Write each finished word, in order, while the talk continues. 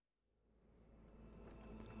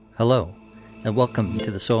Hello, and welcome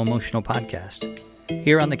to the So Emotional podcast.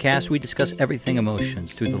 Here on the cast, we discuss everything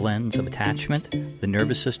emotions through the lens of attachment, the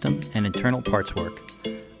nervous system, and internal parts work.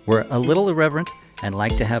 We're a little irreverent and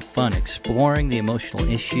like to have fun exploring the emotional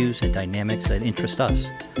issues and dynamics that interest us.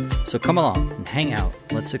 So come along and hang out.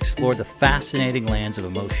 Let's explore the fascinating lands of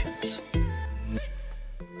emotions.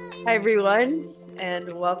 Hi, everyone,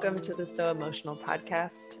 and welcome to the So Emotional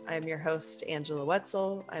podcast. I'm your host, Angela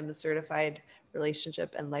Wetzel. I'm a certified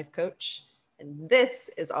relationship and life coach. And this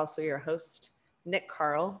is also your host, Nick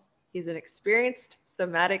Carl. He's an experienced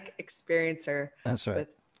somatic experiencer. That's right. With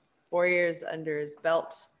 4 years under his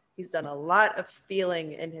belt. He's done a lot of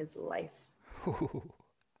feeling in his life.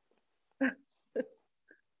 That's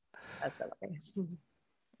okay.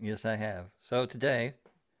 Yes, I have. So today,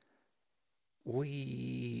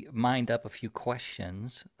 we mined up a few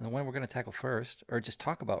questions. The one we're going to tackle first, or just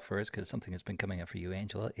talk about first, because something that's been coming up for you,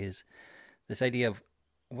 Angela, is this idea of,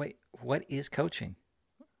 wait, what is coaching?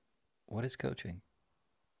 What is coaching?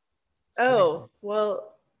 Oh,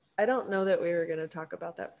 well, I don't know that we were going to talk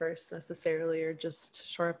about that first necessarily, or just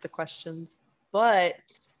shore up the questions, but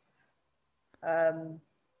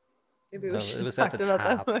maybe we should It was talk at the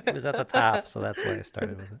about top. that. It was at the top, so that's why I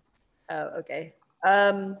started with it. Oh, okay.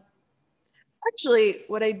 Actually,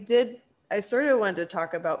 what I sort of wanted to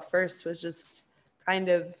talk about first was just kind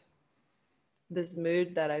of this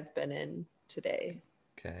mood that I've been in today.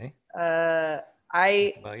 Okay. Talk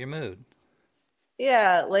about your mood.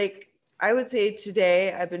 Yeah, like I would say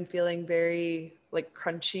today I've been feeling very like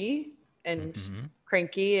crunchy and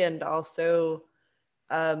cranky, and also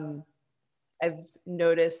I've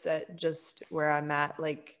noticed that just where I'm at,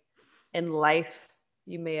 like in life,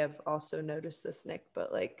 you may have also noticed this, Nick,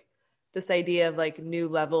 but like this idea of like new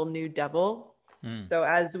level, new devil. So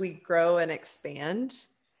as we grow and expand,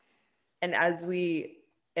 and as we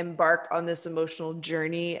embark on this emotional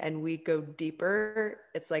journey and we go deeper,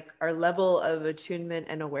 it's like our level of attunement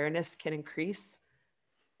and awareness can increase.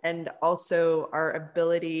 And also our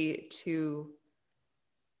ability to,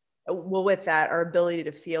 well, with that, our ability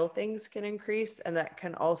to feel things can increase. And that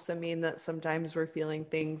can also mean that sometimes we're feeling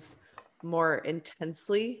things more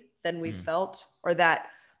intensely than we felt, or that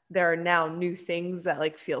there are now new things that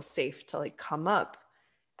like feel safe to like come up.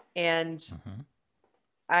 And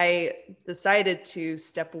I decided to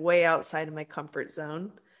step way outside of my comfort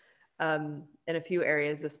zone in a few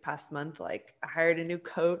areas this past month. Like I hired a new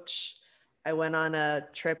coach. I went on a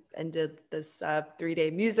trip and did this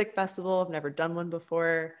 3-day music festival. I've never done one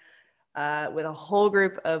before, with a whole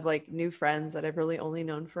group of like new friends that I've really only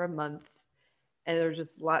known for a month. And there's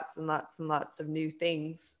just lots and lots and lots of new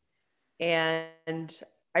things. And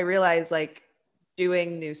I realized like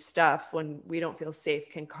doing new stuff when we don't feel safe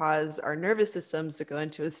can cause our nervous systems to go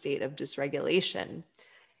into a state of dysregulation.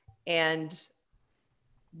 And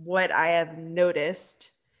what I have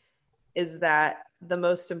noticed is that the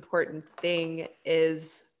most important thing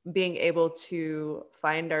is being able to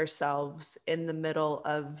find ourselves in the middle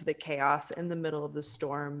of the chaos, in the middle of the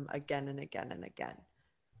storm again and again and again.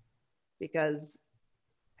 Because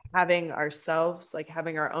having ourselves, like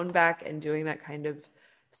having our own back and doing that kind of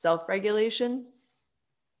self-regulation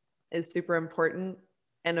is super important.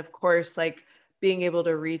 And of course, like being able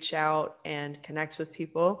to reach out and connect with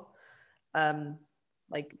people,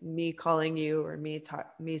 like me calling you, or me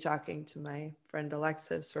talking to my friend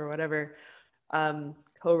Alexis or whatever,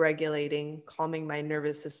 co-regulating, calming my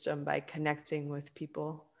nervous system by connecting with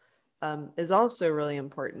people, is also really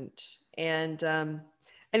important. And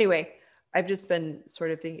anyway, I've just been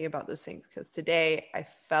sort of thinking about those things because today I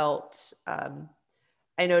felt,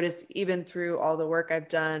 I noticed even through all the work I've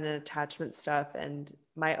done and attachment stuff, and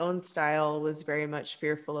my own style was very much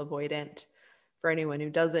fearful avoidant. For anyone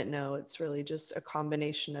who doesn't know, it's really just a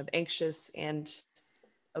combination of anxious and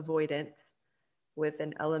avoidant with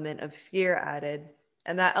an element of fear added.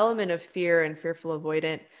 And that element of fear and fearful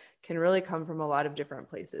avoidant can really come from a lot of different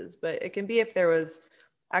places. But it can be if there was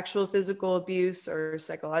actual physical abuse or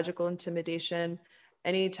psychological intimidation,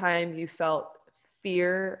 anytime you felt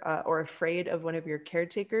fear or afraid of one of your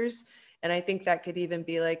caretakers. And I think that could even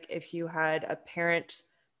be like if you had a parent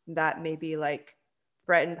that maybe like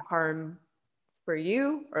threatened harm for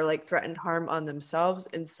you, or like threatened harm on themselves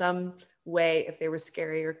in some way. If they were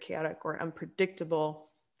scary or chaotic or unpredictable,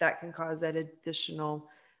 that can cause that additional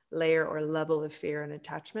layer or level of fear and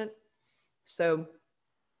attachment. So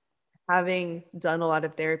having done a lot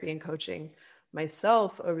of therapy and coaching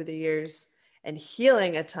myself over the years and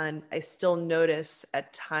healing a ton, I still notice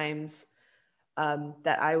at times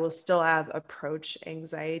that I will still have approach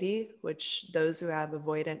anxiety, which those who have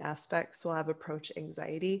avoidant aspects will have approach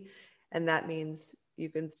anxiety. And that means you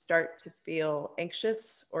can start to feel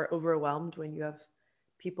anxious or overwhelmed when you have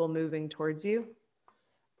people moving towards you,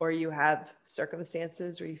 or you have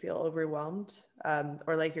circumstances where you feel overwhelmed,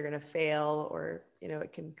 or like you're going to fail, or, you know,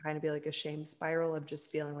 it can kind of be like a shame spiral of just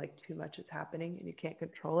feeling like too much is happening and you can't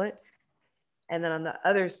control it. And then on the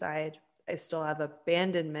other side, I still have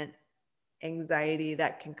abandonment anxiety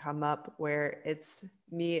that can come up, where it's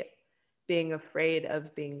me being afraid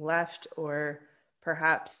of being left, or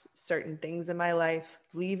perhaps certain things in my life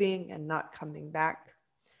leaving and not coming back.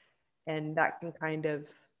 And that can kind of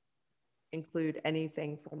include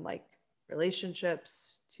anything from like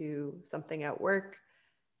relationships to something at work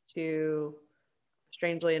to,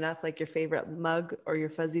 strangely enough, like your favorite mug or your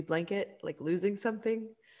fuzzy blanket, like losing something.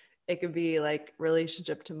 It could be like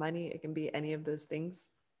relationship to money. It can be any of those things.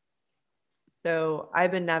 So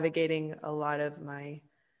I've been navigating a lot of my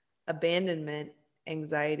abandonment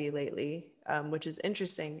anxiety lately, which is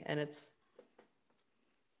interesting. And it's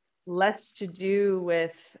less to do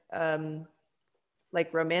with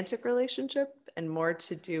like romantic relationship and more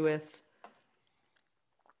to do with,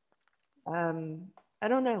 I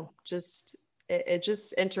don't know, just it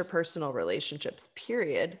just interpersonal relationships,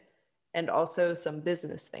 period. And also some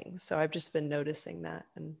business things. So I've just been noticing that.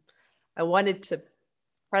 And I wanted to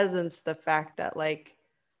presence the fact that like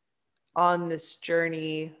on this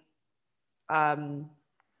journey, um,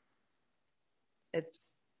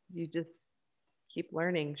 it's, you just keep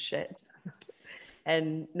learning shit.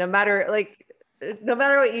 And no matter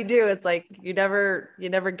what you do, it's like you never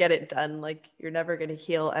get it done. Like you're never going to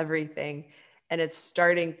heal everything. And it's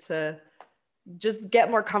starting to just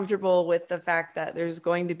get more comfortable with the fact that there's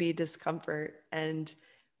going to be discomfort. And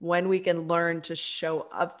when we can learn to show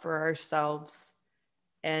up for ourselves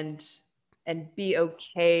and be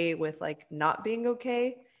okay with like not being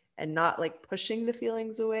okay and not like pushing the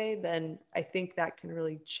feelings away, then I think that can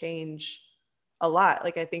really change a lot.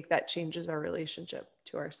 Like I think that changes our relationship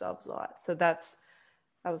to ourselves a lot. So that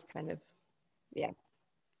was kind of, yeah,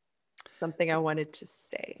 something I wanted to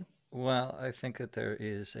say. Well, I think that there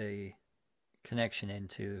is a connection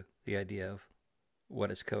into the idea of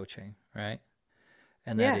what is coaching, right? Yeah.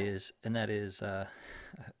 And that is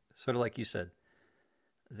sort of like you said,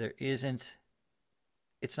 there isn't,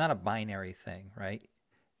 it's not a binary thing, right?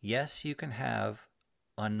 Yes, you can have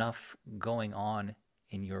enough going on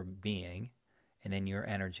in your being and in your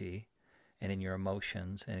energy and in your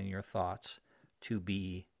emotions and in your thoughts to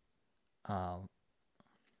be um,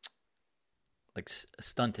 like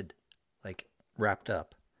stunted, like wrapped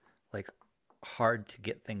up, like hard to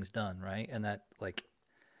get things done, right? And that like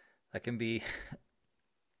that can be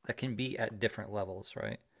that can be at different levels,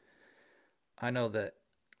 right? I know that,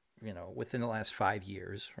 you know, within the last 5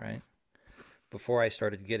 years, right, before I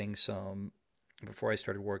started getting some, before I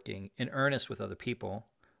started working in earnest with other people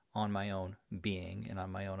on my own being and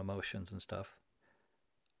on my own emotions and stuff,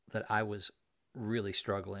 that I was really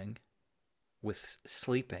struggling with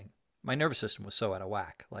sleeping. My nervous system was so out of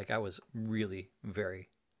whack. Like I was really very,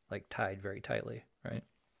 like tied very tightly, right?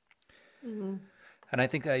 Mm-hmm. And I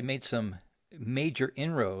think I made some major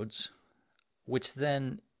inroads, which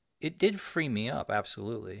then it did free me up,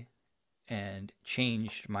 absolutely, and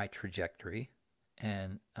changed my trajectory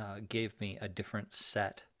and gave me a different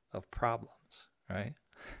set of problems, right?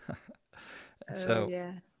 And Oh so,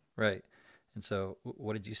 yeah. right. And so,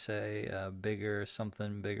 what did you say? Bigger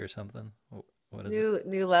something, bigger something. What is it?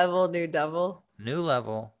 New level, new devil. New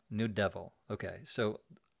level, new devil. Okay, so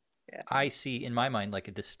Yeah. I see in my mind like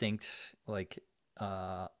a distinct like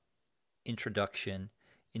uh, introduction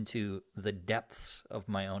into the depths of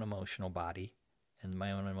my own emotional body and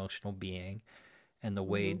my own emotional being, and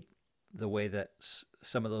Mm-hmm. the way that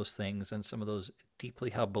some of those things and some of those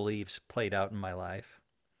deeply held beliefs played out in my life,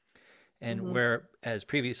 and Mm-hmm. whereas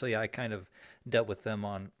previously I kind of dealt with them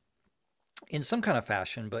on in some kind of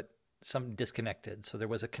fashion, but some disconnected. So there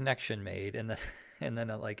was a connection made, and then and then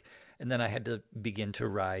and then I had to begin to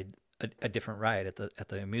ride a different ride at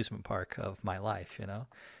the amusement park of my life, you know,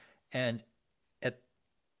 and at,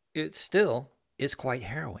 it still is quite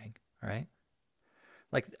harrowing, right?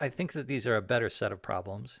 Like I think that these are a better set of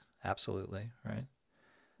problems, absolutely, right?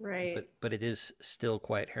 Right. But it is still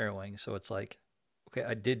quite harrowing. So it's like, okay,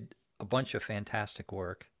 I did a bunch of fantastic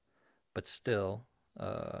work, but still,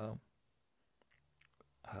 uh,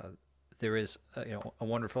 uh, there is you know, a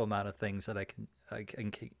wonderful amount of things that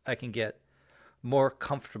I can get more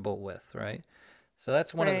comfortable with, right? So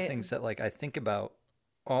that's one of the Right. things that like I think about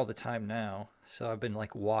all the time now. So I've been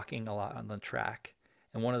like walking a lot on the track,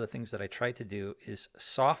 and one of the things that I try to do is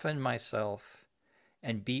soften myself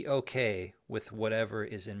and be okay with whatever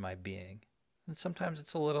is in my being. And sometimes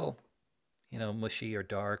it's a little, mushy or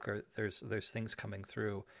dark, or there's things coming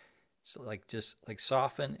through. So like just like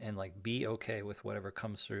soften and like be okay with whatever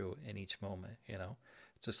comes through in each moment.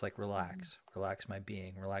 Just like relax my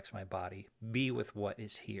being, relax my body, be with what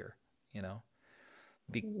is here, you know,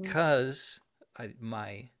 Mm-hmm. because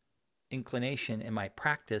my inclination and my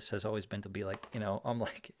practice has always been to be like, I'm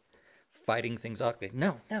like fighting things off. Like,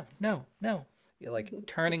 no, no, no, no. You're like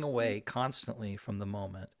turning away constantly from the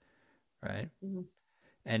moment, right? Mm-hmm.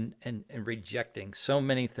 And rejecting so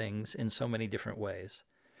many things in so many different ways.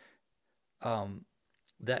 Um,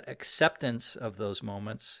 that acceptance of those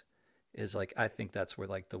moments is like, I think that's where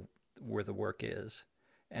like the work is.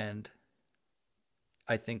 And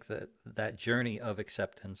I think that that journey of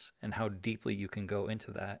acceptance and how deeply you can go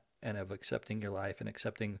into that and of accepting your life and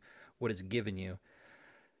accepting what is given you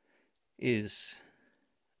is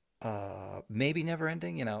maybe never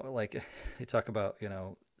ending. Like they talk about,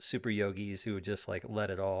 super yogis who would just like let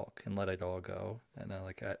it all go. And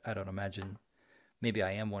I don't imagine, maybe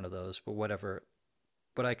I am one of those, but whatever.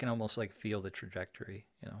 But I can almost like feel the trajectory.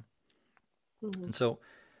 Mm-hmm. And so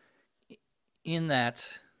in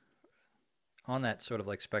that, on that sort of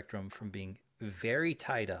like spectrum from being very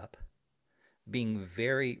tied up, being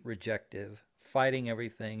very rejective, fighting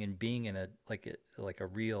everything, and being in a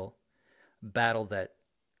real battle that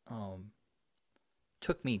um,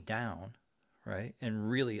 took me down, right, and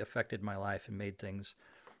really affected my life and made things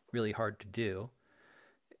really hard to do.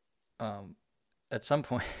 Um, at some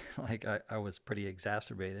point, like I was pretty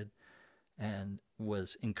exacerbated and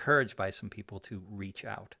was encouraged by some people to reach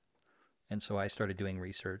out, and so I started doing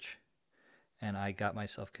research, and I got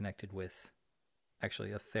myself connected with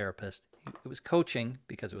actually a therapist. It was coaching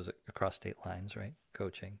because it was across state lines, right?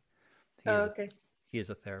 Coaching. He Oh, is a okay. he is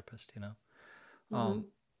a therapist. Mm-hmm. Um,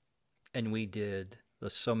 and we did the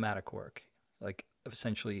somatic work, like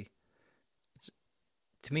essentially.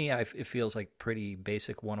 To me, it feels like pretty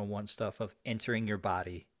basic 101 stuff of entering your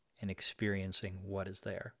body and experiencing what is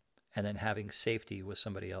there, and then having safety with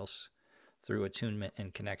somebody else through attunement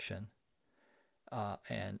and connection.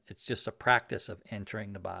 And it's just a practice of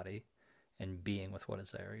entering the body and being with what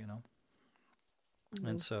is there. Mm-hmm.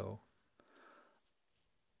 And so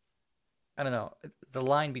I don't know. The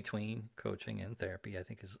line between coaching and therapy, I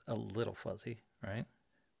think, is a little fuzzy, right?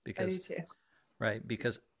 I do Because, too. right,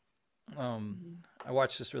 because um, Mm-hmm. I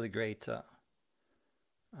watched this really great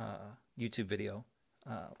YouTube video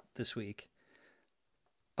this week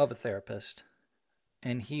of a therapist,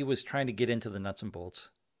 and he was trying to get into the nuts and bolts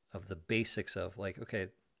of the basics of like, okay,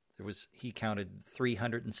 he counted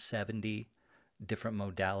 370 different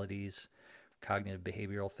modalities, cognitive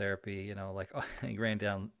behavioral therapy, like he ran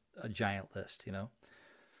down a giant list.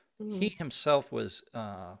 Mm-hmm. He himself was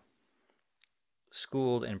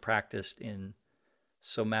schooled and practiced in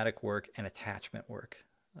somatic work and attachment work,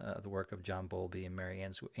 the work of John Bowlby and Mary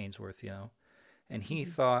Ainsworth. And he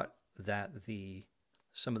Mm-hmm. thought that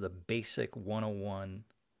some of the basic 101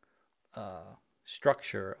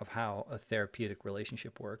 structure of how a therapeutic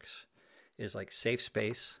relationship works is like safe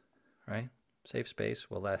space, right? Safe space.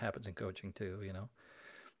 Well, that happens in coaching too.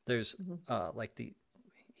 There's Mm-hmm. like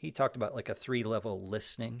he talked about like a 3-level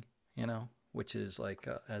listening, which is like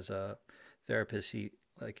as a therapist, he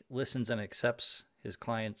like listens and accepts his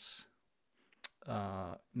client's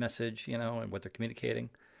message, and what they're communicating.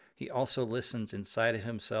 He also listens inside of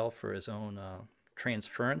himself for his own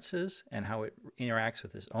transferences and how it interacts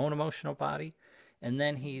with his own emotional body. And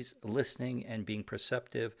then he's listening and being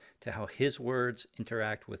perceptive to how his words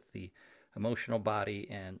interact with the emotional body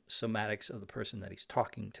and somatics of the person that he's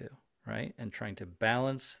talking to, right? And trying to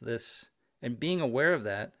balance this and being aware of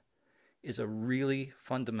that is a really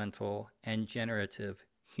fundamental and generative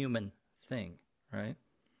human thing, right?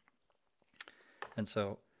 And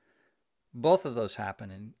so both of those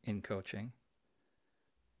happen in coaching,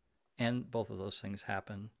 and both of those things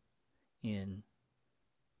happen in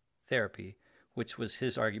therapy, which was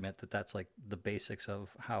his argument that that's like the basics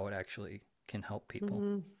of how it actually can help people.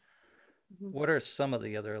 Mm-hmm. Mm-hmm. What are some of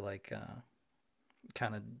the other like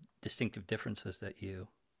kind of distinctive differences that you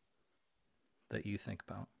think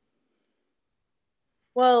about?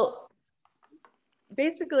 Well,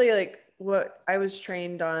 basically, like what I was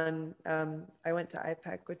trained on, I went to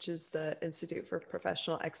IPEC, which is the Institute for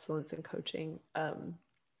Professional Excellence in Coaching,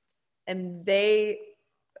 and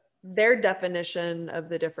their definition of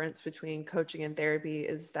the difference between coaching and therapy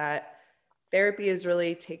is that therapy is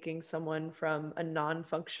really taking someone from a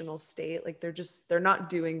non-functional state, like they're not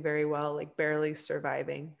doing very well, like barely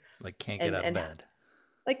surviving, Like can't get out of and bed.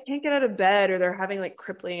 like can't get out of bed, or they're having like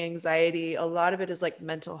crippling anxiety. A lot of it is like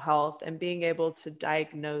mental health and being able to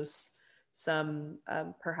diagnose some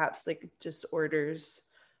perhaps like disorders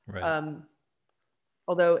Right. um,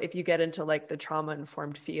 although if you get into like the trauma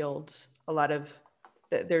informed field, a lot of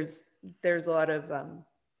there's a lot of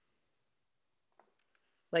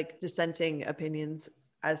like dissenting opinions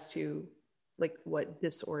as to like what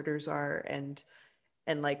disorders are, and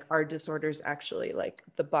like are disorders actually like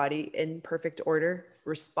the body in perfect order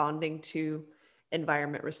responding to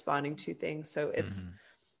environment, responding to things. So it's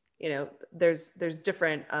there's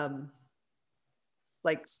different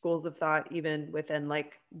like schools of thought even within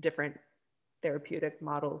like different therapeutic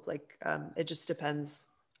models. Like it just depends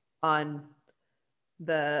on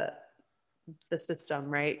the system,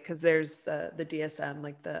 right? Because there's the DSM,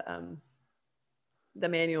 like the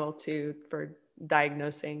manual for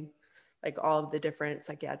diagnosing like all of the different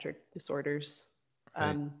psychiatric disorders.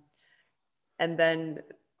 Right. And then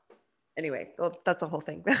anyway, well, that's a whole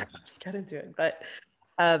thing. Get into it. But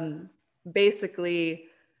basically,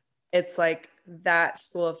 it's like that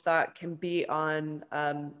school of thought can be on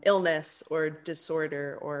illness or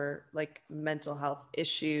disorder or like mental health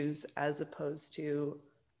issues, as opposed to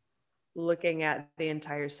looking at the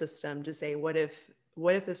entire system to say, what if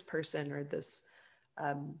this person or this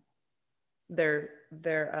their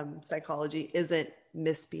psychology isn't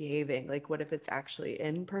misbehaving? Like, what if it's actually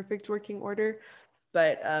in perfect working order?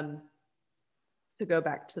 But to go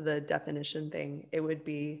back to the definition thing, it would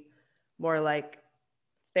be more like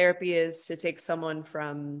therapy is to take someone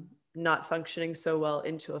from not functioning so well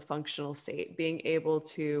into a functional state, being able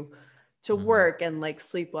to work and like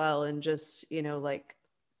sleep well and just, like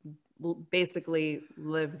basically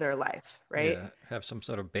live their life, right? Yeah, have some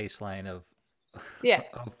sort of baseline of Yeah.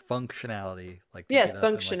 of functionality, like to Yes, get up and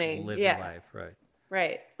like functioning. live your Yeah. life, right?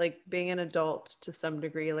 Right. Like being an adult to some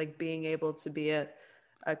degree, like being able to be a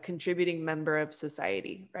contributing member of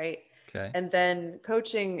society, right? Okay. And then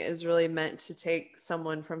coaching is really meant to take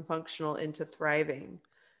someone from functional into thriving.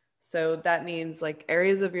 So that means like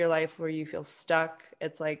areas of your life where you feel stuck,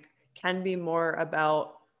 it's like can be more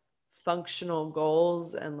about functional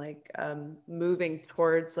goals and like moving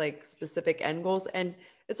towards like specific end goals. And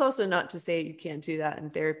it's also not to say you can't do that in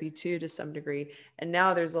therapy too, to some degree. And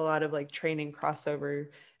now there's a lot of like training crossover.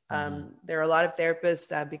 There are a lot of therapists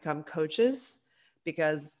that become coaches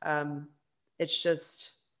because it's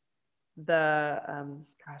just the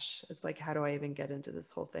gosh, it's like, how do I even get into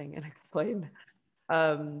this whole thing and explain?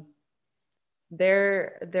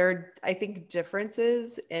 There I think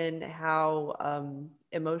differences in how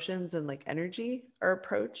emotions and like energy are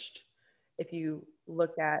approached if you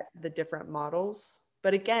look at the different models.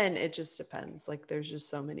 But again, it just depends. Like there's just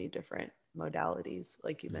so many different modalities,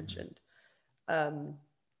 like you mentioned. um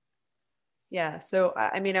yeah, so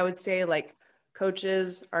I mean, I would say like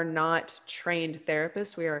coaches are not trained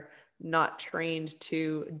therapists. We are not trained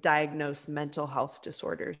to diagnose mental health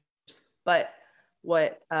disorders. But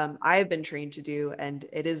what I've been trained to do, and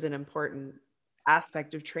it is an important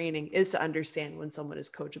aspect of training, is to understand when someone is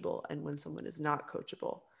coachable and when someone is not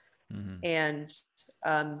coachable. And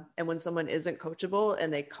when someone isn't coachable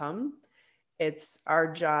and they come, it's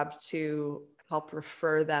our job to help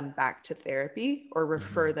refer them back to therapy or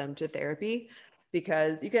refer them to therapy,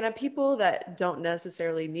 because you can have people that don't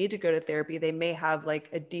necessarily need to go to therapy. They may have like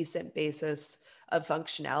a decent basis of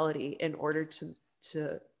functionality in order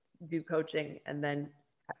to do coaching and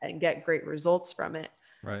get great results from it.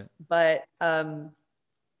 Right. But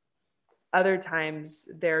other times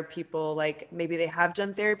there are people like maybe they have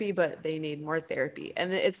done therapy, but they need more therapy.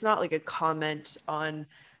 And it's not like a comment on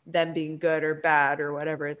them being good or bad or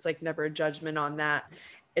whatever. It's like never a judgment on that.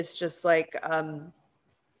 It's just like, and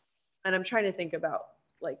I'm trying to think about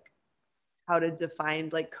like how to define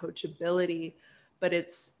like coachability, but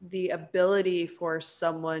it's the ability for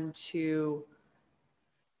someone to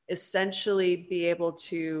essentially be able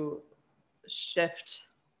to shift,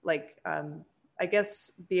 like I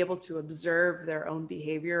guess be able to observe their own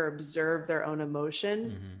behavior, observe their own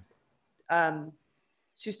emotion, um,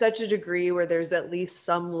 to such a degree where there's at least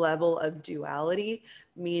some level of duality,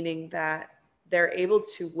 meaning that they're able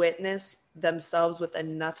to witness themselves with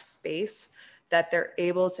enough space that they're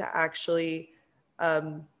able to actually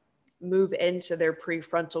move into their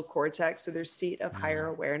prefrontal cortex, so their seat of higher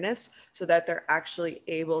awareness, so that they're actually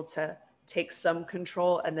able to take some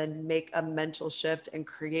control and then make a mental shift and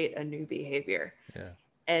create a new behavior. Yeah.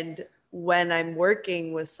 And when I'm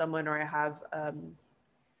working with someone, or I have,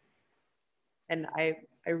 and I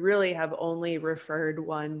really have only referred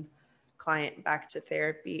one client back to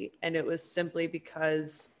therapy, and it was simply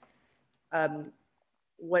because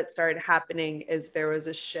what started happening is there was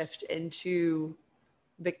a shift into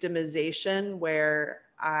victimization where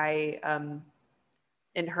I,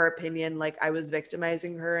 in her opinion, like I was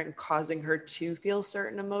victimizing her and causing her to feel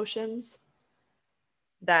certain emotions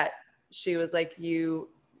that she was like, you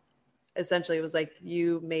essentially, it was like,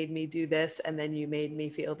 you made me do this and then you made me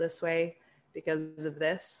feel this way because of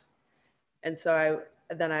this. And so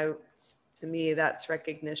to me, that's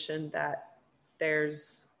recognition that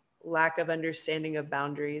there's lack of understanding of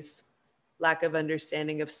boundaries, lack of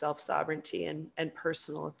understanding of self-sovereignty and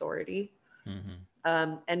personal authority,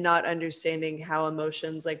 and not understanding how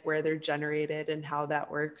emotions, like where they're generated and how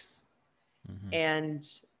that works. And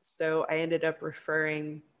so I ended up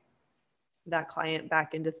referring that client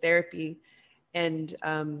back into therapy. And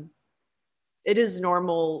it is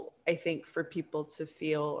normal, I think, for people to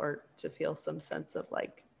feel some sense of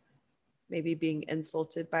like maybe being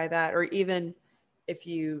insulted by that, or even if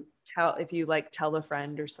you tell a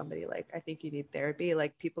friend or somebody like, I think you need therapy,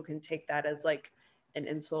 like people can take that as like an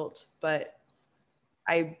insult. But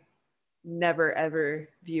I never ever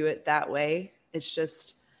view it that way. It's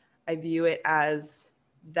just, I view it as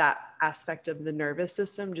that aspect of the nervous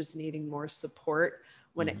system just needing more support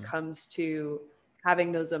when it comes to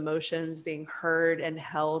having those emotions being heard and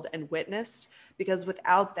held and witnessed. Because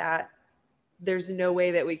without that, there's no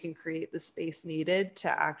way that we can create the space needed to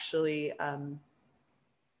actually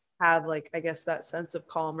have, like, I guess, that sense of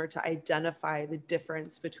calm, or to identify the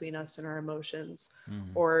difference between us and our emotions,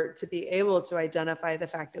 or to be able to identify the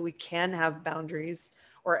fact that we can have boundaries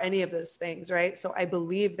or any of those things, right? So I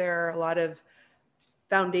believe there are a lot of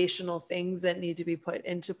foundational things that need to be put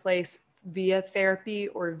into place via therapy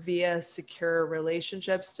or via secure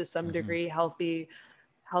relationships, to some degree, healthy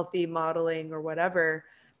modeling or whatever.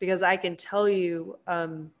 Because I can tell you,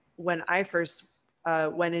 when I first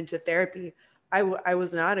went into therapy, I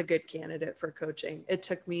was not a good candidate for coaching. It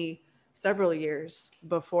took me several years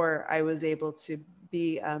before I was able to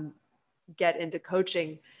get into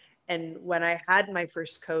coaching. And when I had my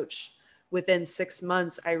first coach, within 6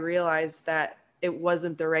 months, I realized that it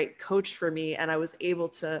wasn't the right coach for me. And I was able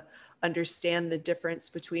to understand the difference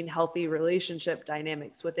between healthy relationship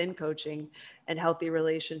dynamics within coaching and healthy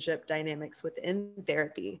relationship dynamics within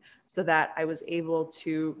therapy, so that I was able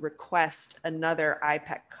to request another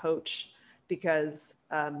IPEC coach. Because,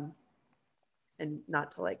 and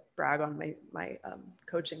not to like brag on my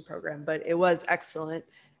coaching program, but it was excellent.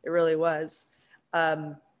 It really was.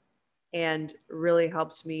 And really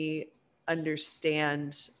helped me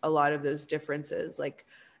understand a lot of those differences, like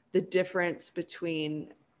the difference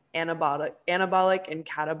between anabolic and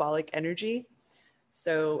catabolic energy.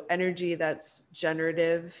 So energy that's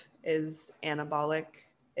generative is anabolic.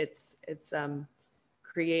 It's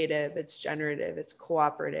creative, it's generative, it's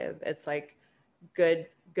cooperative, it's like good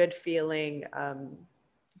good feeling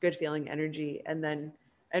good feeling energy. And then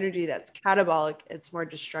energy that's catabolic, it's more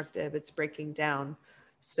destructive, it's breaking down.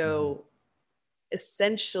 So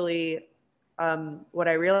essentially, what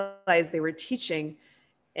I realized they were teaching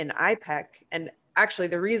in IPEC, and actually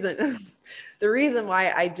the reason the reason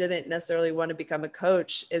why I didn't necessarily want to become a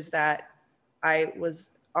coach is that I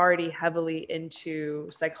was already heavily into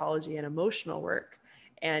psychology and emotional work,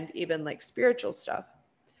 and even like spiritual stuff.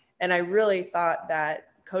 And I really thought that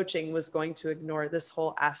coaching was going to ignore this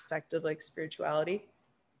whole aspect of like spirituality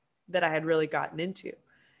that I had really gotten into.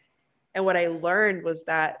 And what I learned was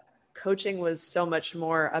that coaching was so much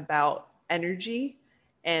more about energy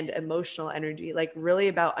and emotional energy, like really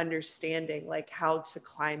about understanding like how to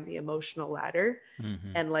climb the emotional ladder,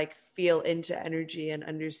 and like feel into energy and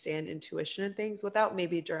understand intuition and things without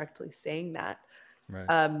maybe directly saying that.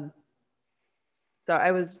 Right. So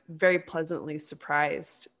I was very pleasantly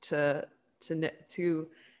surprised to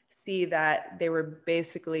see that they were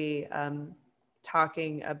basically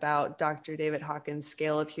talking about Dr. David Hawkins'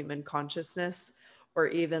 scale of human consciousness, or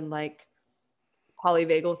even like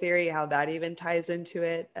polyvagal theory, how that even ties into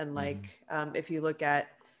it. And like, if you look at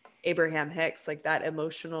Abraham Hicks, like that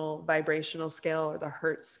emotional vibrational scale, or the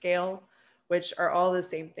Hertz scale, which are all the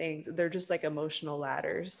same things. They're just like emotional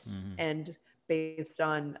ladders, and based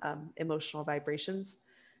on emotional vibrations.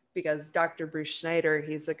 Because Dr. Bruce Schneider,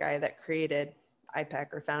 he's the guy that created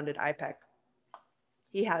IPEC or founded IPEC.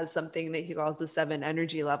 He has something that he calls the 7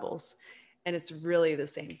 energy levels, and it's really the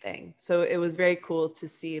same thing. So it was very cool to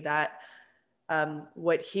see that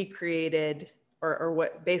what he created, or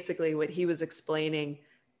what basically what he was explaining,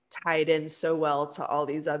 tied in so well to all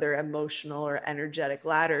these other emotional or energetic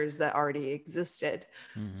ladders that already existed.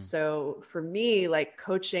 So for me, like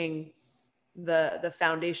coaching, the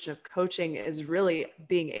foundation of coaching is really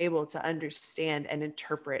being able to understand and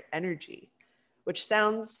interpret energy, which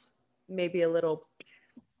sounds maybe a little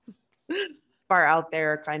far out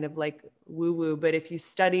there, kind of like woo woo. But if you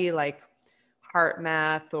study like heart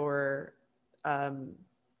math, or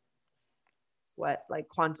like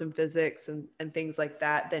quantum physics and things like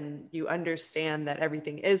that, then you understand that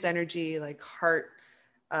everything is energy. Like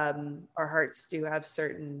our hearts do have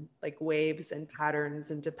certain like waves and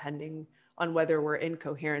patterns, and depending on whether we're in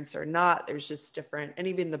coherence or not, there's just different, and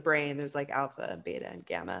even the brain, there's like alpha and beta and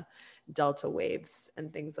gamma, delta waves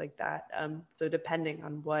and things like that. So depending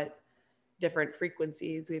on what different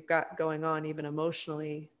frequencies we've got going on, even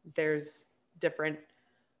emotionally, there's different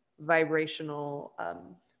vibrational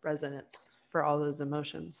resonance for all those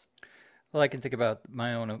emotions. Well, I can think about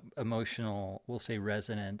my own emotional, we'll say,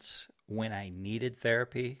 resonance when I needed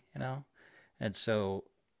therapy, and so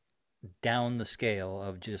down the scale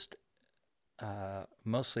of just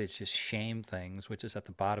mostly it's just shame things, which is at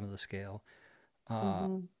the bottom of the scale,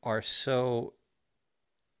 are so,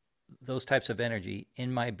 those types of energy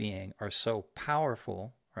in my being are so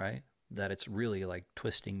powerful, right? That it's really like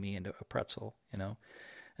twisting me into a pretzel.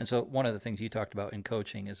 And so one of the things you talked about in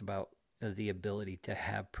coaching is about the ability to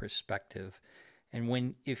have perspective.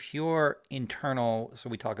 And if your internal, so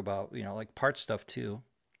we talk about, like part stuff too,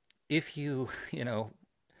 if you,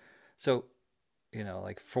 so,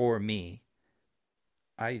 like for me,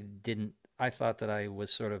 I thought that I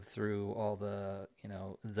was sort of through all the,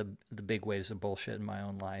 the big waves of bullshit in my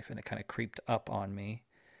own life, and it kind of creeped up on me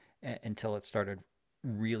until it started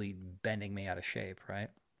really bending me out of shape, right?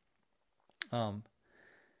 Um,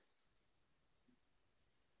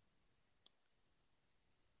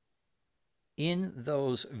 in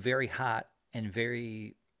those very hot and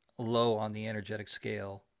very low on the energetic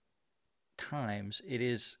scale times, it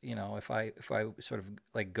is, if I sort of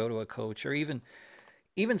like go to a coach, or even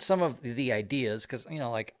some of the ideas, because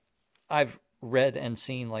like I've read and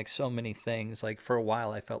seen like so many things. Like for a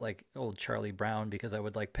while I felt like old Charlie Brown, because I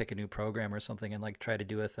would like pick a new program or something and like try to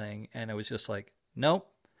do a thing, and it was just like, nope.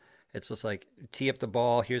 It's just like, tee up the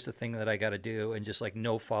ball, here's the thing that I got to do, and just like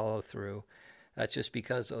no follow through. That's just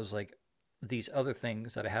because I was like, these other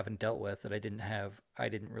things that I haven't dealt with, that I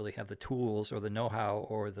didn't really have the tools or the know-how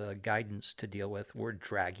or the guidance to deal with, were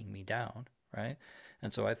dragging me down, right?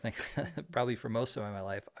 And so I think probably for most of my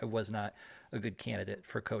life, I was not a good candidate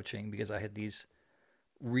for coaching, because I had these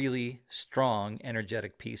really strong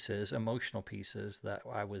energetic pieces, emotional pieces that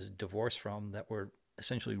I was divorced from, that were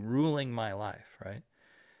essentially ruling my life, right?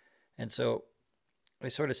 And so I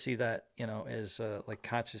sort of see that, as like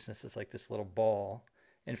consciousness is like this little ball.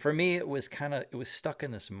 And for me, it was stuck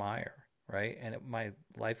in this mire, right? And my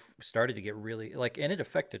life started to get really like, and it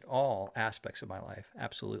affected all aspects of my life,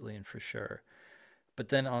 absolutely and for sure. But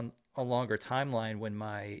then on a longer timeline, when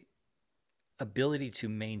my ability to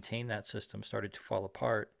maintain that system started to fall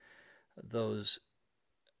apart, those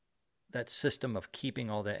that system of keeping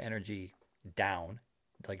all that energy down,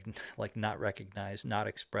 like like not recognized, not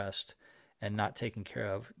expressed, and not taken care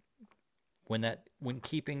of, when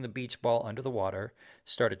keeping the beach ball under the water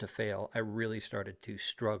started to fail, I really started to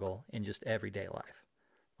struggle in just everyday life.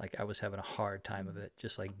 Like I was having a hard time of it,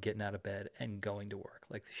 just like getting out of bed and going to work.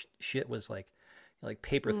 Like shit was like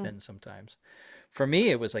paper thin sometimes. For me,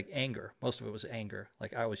 it was like anger. Most of it was anger.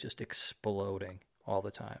 Like I was just exploding all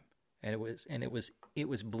the time, and it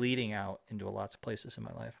was bleeding out into lots of places in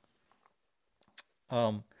my life.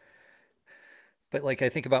 Um, but like I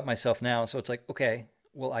think about myself now, so it's like, okay,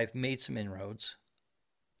 well, I've made some inroads.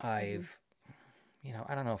 I've,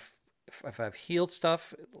 I don't know if I've healed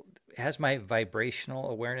stuff. Has my vibrational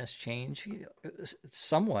awareness changed?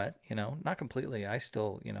 Somewhat, not completely. I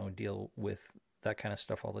still, deal with that kind of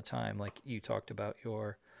stuff all the time. Like you talked about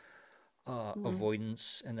your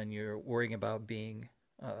avoidance, and then you're worrying about being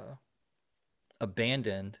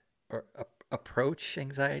abandoned, or approach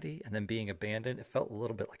anxiety, and then being abandoned. It felt a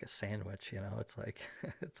little bit like a sandwich. It's like,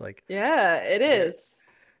 it's like, Yeah, it is.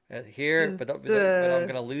 here, Just but I'm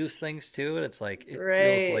gonna lose things too, and it's like it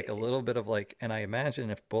feels right. like a little bit of like, and I imagine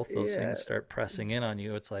if both those Yeah. things start pressing in on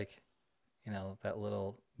you, it's like, that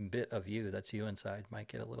little bit of you that's you inside might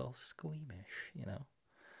get a little squeamish,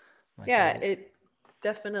 might get a Yeah, little. it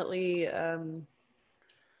definitely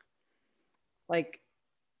like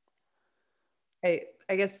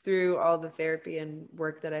I guess through all the therapy and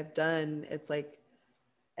work that I've done, it's like,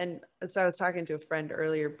 and so I was talking to a friend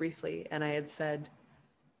earlier briefly, and I had said,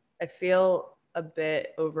 I feel a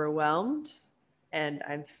bit overwhelmed, and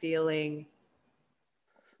I'm feeling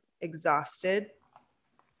exhausted,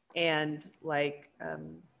 and like I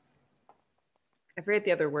forget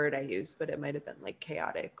the other word I used, but it might have been like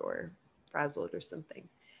chaotic or frazzled or something.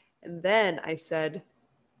 And then I said,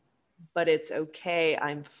 but it's okay,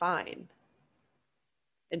 I'm fine.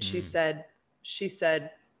 And Mm, she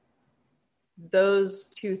said, those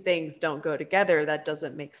two things don't go together. That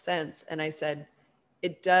doesn't make sense. And I said,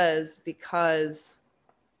 it does, because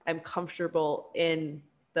I'm comfortable in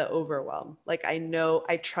the overwhelm. Like I know,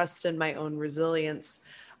 I trust in my own resilience.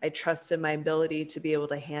 I trust in my ability to be able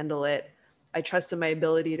to handle it. I trust in my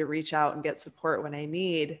ability to reach out and get support when I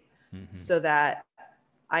need, Mm-hmm. so that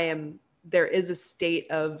there is a state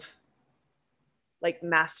of like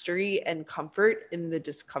mastery and comfort in the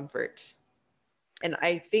discomfort. And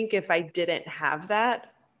I think if I didn't have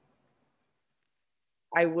that,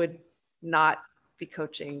 I would not be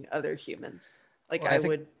coaching other humans. Like Well, I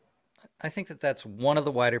would. I think that that's one of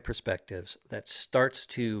the wider perspectives that starts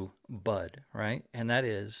to bud, right? And that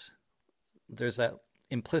is there's that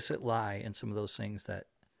implicit lie in some of those things that,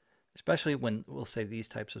 especially when we'll say these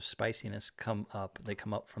types of spiciness come up, they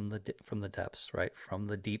come up from the depths, right, from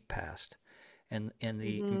the deep past,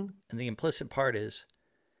 Mm-hmm. and the implicit part is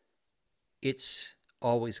it's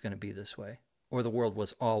always going to be this way, or the world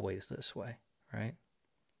was always this way, right?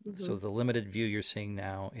 Mm-hmm. So the limited view you're seeing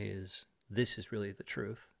now is this is really the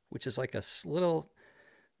truth, which is like a little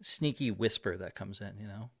sneaky whisper that comes in, you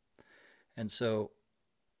know? And so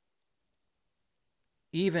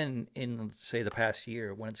even in, say, the past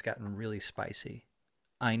year when it's gotten really spicy,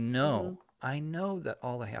 Mm-hmm. I know that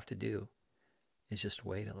all I have to do is just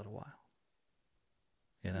wait a little while,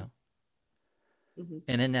 you know? Mm-hmm.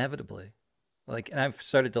 And inevitably, like, and I've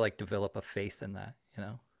started to like develop a faith in that, you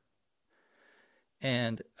know?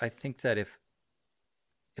 And I think that if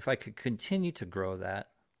I could continue to grow that,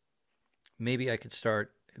 maybe I could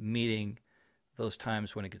start meeting those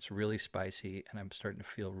times when it gets really spicy and I'm starting to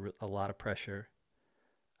feel a lot of pressure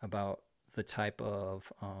about the type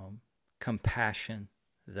of compassion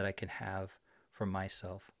that I can have for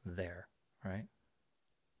myself there, right?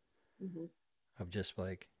 Mm-hmm. Of just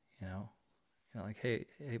like, like, hey,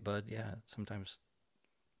 bud, yeah, sometimes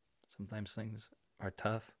things are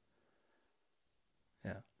tough.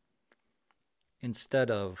 Yeah. Instead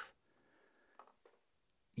of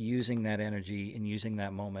using that energy and using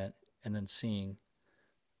that moment and then seeing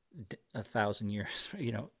 1,000 years,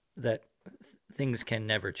 that things can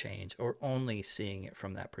never change, or only seeing it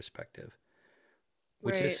from that perspective,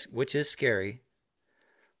 Right. which is scary,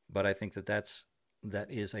 but I think that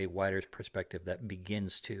is a wider perspective that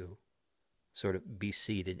begins to sort of be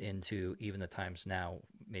seeded into even the times now,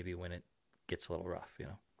 maybe when it gets a little rough, you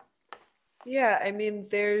know. Yeah. I mean,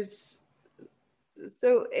 it's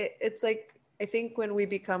like, I think when we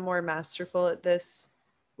become more masterful at this,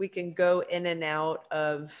 we can go in and out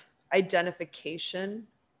of identification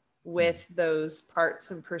Mm, with those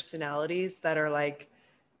parts and personalities that are like,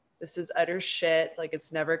 this is utter shit. Like,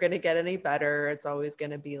 it's never going to get any better. It's always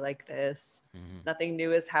going to be like this. mm-hmm. Nothing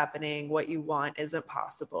new is happening. What you want isn't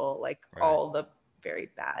possible. Like, Right. all the very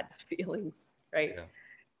bad feelings. Right. Yeah.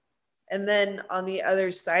 And then on the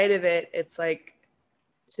other side of it, it's like,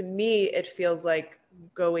 to me, it feels like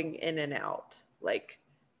going in and out, like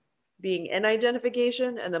being in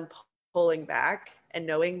identification and then pulling back and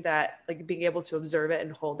knowing that, like being able to observe it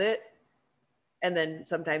and hold it. And then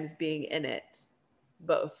sometimes being in it,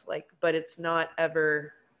 both, like, but it's not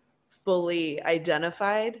ever fully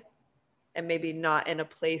identified, and maybe not in a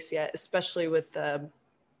place yet, especially with the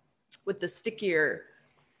stickier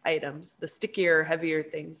items, the stickier, heavier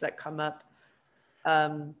things that come up.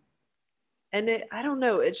 Um, and I don't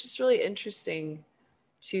know, it's just really interesting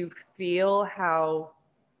to feel how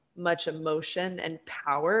much emotion and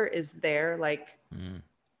power is there. Like, Mm,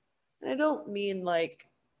 I don't mean like,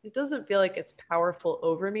 it doesn't feel like it's powerful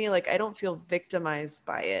over me. Like, I don't feel victimized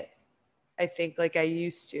by it. I think like I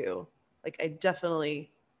used to. Like, I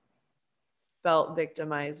definitely felt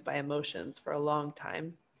victimized by emotions for a long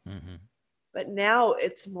time. mm-hmm. But now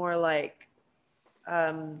it's more like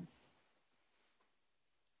um,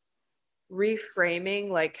 reframing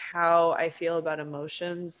like how I feel about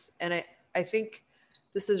emotions. And I think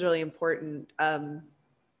this is really important. And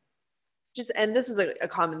this is a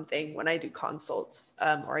common thing when I do consults,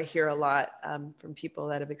 or I hear a lot from people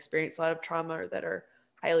that have experienced a lot of trauma or that are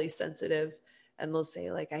highly sensitive, and they'll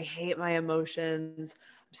say like, I hate my emotions,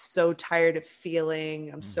 I'm so tired of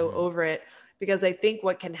feeling, I'm so Mm-hmm. over it. Because I think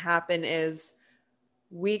what can happen is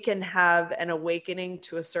we can have an awakening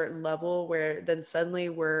to a certain level where then suddenly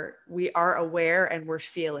we are aware and we're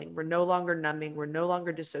feeling, we're no longer numbing, we're no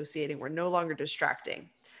longer dissociating, we're no longer distracting,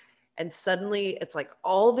 and suddenly it's like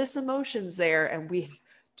all this emotion's there and we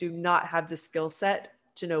do not have the skill set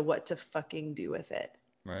to know what to fucking do with it,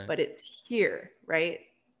 Right. but it's here, right?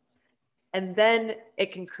 And then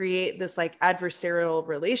it can create this like adversarial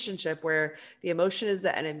relationship where the emotion is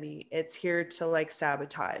the enemy, it's here to like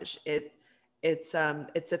sabotage it, it's a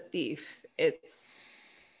thief, it's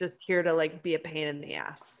just here to like be a pain in the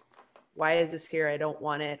ass. Why is this here? I don't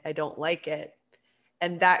want it, I don't like it.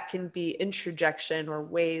 And that can be introjection or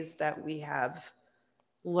ways that we have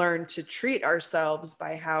learned to treat ourselves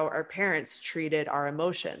by how our parents treated our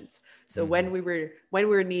emotions. So when we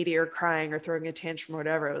were needy or crying or throwing a tantrum or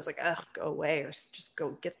whatever, it was like, oh, go away, or just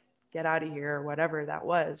go get out of here, or whatever that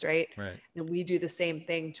was, right? And we do the same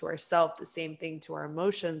thing to ourselves, the same thing to our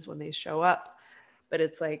emotions when they show up. But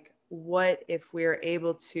it's like, what if we're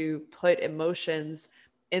able to put emotions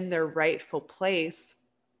in their rightful place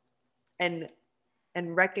and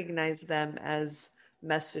recognize them as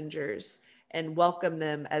messengers and welcome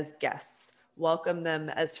them as guests, welcome them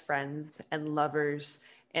as friends and lovers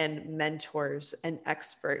and mentors and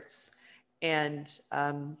experts, and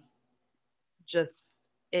just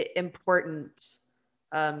important,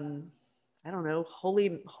 um, I don't know,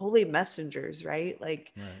 holy messengers, right?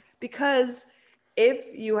 Like, because if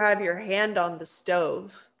you have your hand on the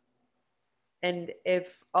stove, and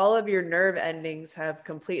if all of your nerve endings have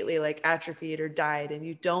completely like atrophied or died and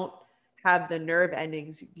you don't have the nerve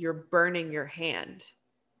endings, you're burning your hand.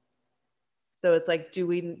 So it's like, do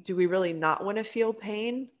we really not want to feel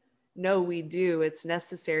pain? No, we do. It's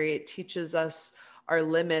necessary. It teaches us our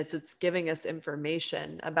limits. It's giving us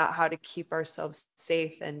information about how to keep ourselves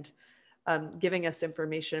safe, and giving us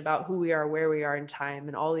information about who we are, where we are in time,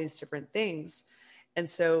 and all these different things. And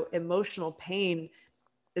so emotional pain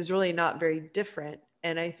is really not very different.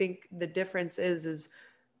 And I think the difference is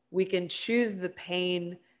we can choose the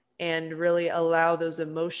pain and really allow those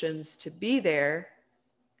emotions to be there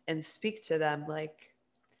and speak to them, like,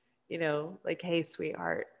 like, hey,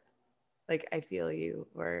 sweetheart, like, I feel you,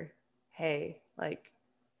 or hey, like,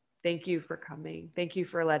 thank you for coming. Thank you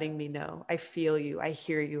for letting me know. I feel you. I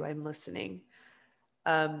hear you. I'm listening.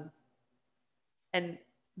 Um, and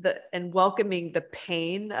welcoming the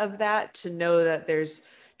pain of that, to know that there's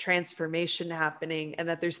transformation happening and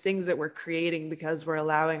that there's things that we're creating because we're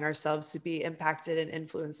allowing ourselves to be impacted and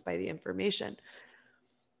influenced by the information,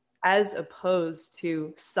 as opposed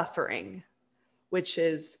to suffering, which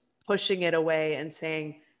is pushing it away and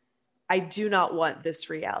saying, I do not want this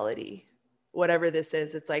reality, whatever this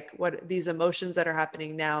is. It's like, what these emotions that are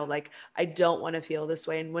happening now, like, I don't want to feel this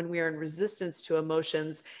way. And when we are in resistance to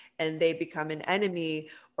emotions and they become an enemy,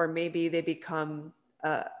 or maybe they become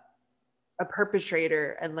a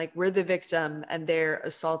perpetrator, and like we're the victim and they're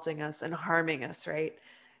assaulting us and harming us, right?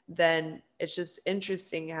 Then it's just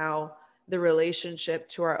interesting how the relationship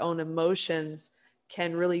to our own emotions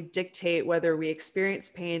can really dictate whether we experience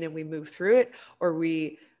pain and we move through it, or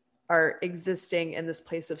we are existing in this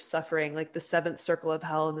place of suffering, like the seventh circle of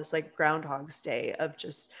hell, and this like Groundhog's Day of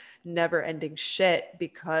just never ending shit,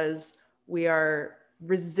 because we are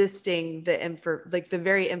resisting like the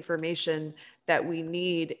very information that we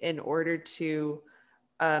need in order to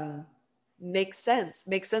make sense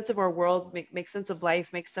of our world, make sense of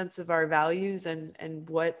life, make sense of our values, and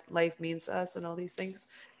what life means to us, and all these things.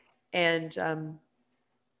 And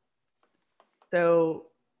so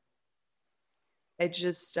I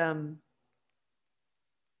just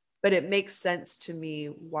but it makes sense to me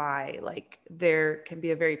why, like, there can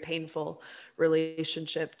be a very painful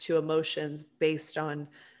relationship to emotions based on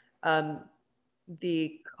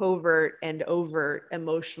the covert and overt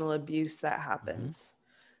emotional abuse that happens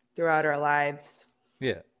throughout our lives.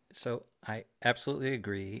 Yeah. So I absolutely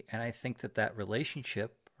agree. And I think that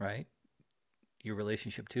relationship, right? Your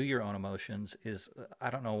relationship to your own emotions is,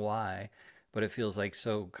 I don't know why, but it feels like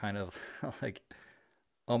so kind of like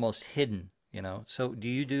almost hidden. So do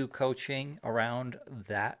you do coaching around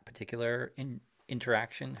that particular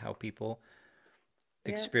interaction, how people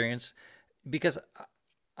Yeah. experience? Because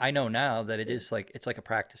I know now that it's like a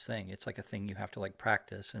practice thing. It's like a thing you have to like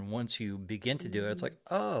practice. And once you begin to do it, it's like,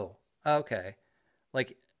 oh, okay.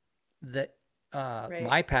 Like that Right.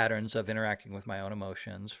 my patterns of interacting with my own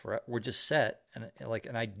emotions were just set, and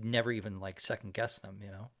I never even like second guess them.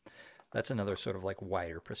 That's another sort of like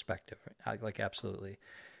wider perspective. Like absolutely.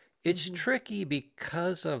 It's tricky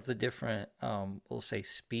because of the different, we'll say,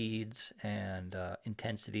 speeds and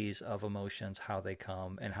intensities of emotions, how they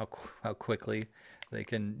come and how quickly they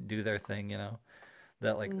can do their thing.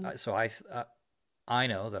 That like so I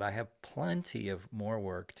know that I have plenty of more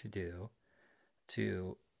work to do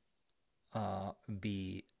to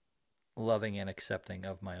be loving and accepting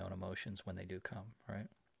of my own emotions when they do come, right?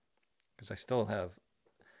 Because I still have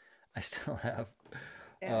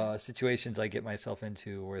Yeah. situations I get myself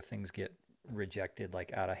into where things get rejected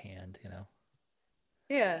like out of hand. Yeah.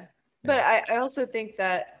 Yeah. But I also think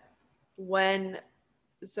that when,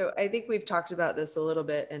 so I think we've talked about this a little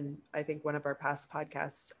bit in, I think, one of our past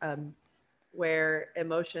podcasts, where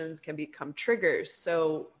emotions can become triggers.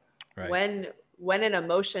 So Right. when an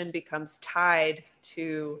emotion becomes tied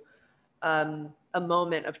to a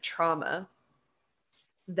moment of trauma,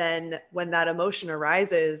 then when that emotion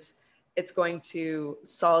arises, it's going to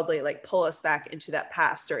solidly like pull us back into that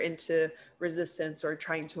past or into resistance or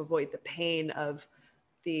trying to avoid the pain of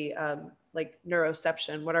the like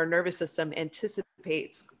neuroception, what our nervous system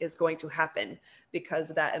anticipates is going to happen because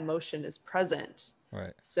that emotion is present.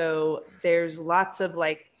 Right. So there's lots of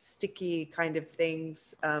like sticky kind of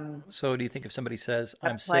things So do you think if somebody says,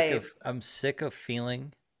 at play. I'm sick of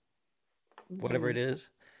feeling whatever it is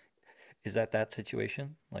that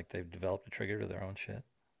situation? Like they've developed a trigger to their own shit?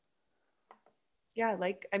 Yeah,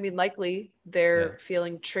 like, I mean, likely Yeah. they're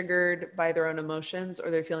feeling triggered by their own emotions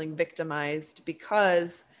or they're feeling victimized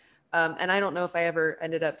because, and I don't know if I ever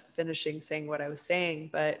ended up finishing saying what I was saying,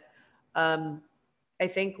 but I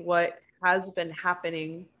think what has been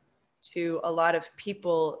happening to a lot of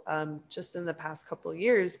people just in the past couple of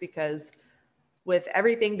years, because with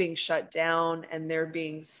everything being shut down and there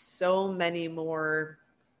being so many more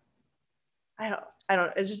I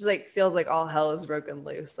don't, it just like feels like all hell is broken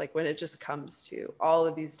loose. Like when it just comes to all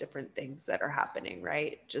of these different things that are happening,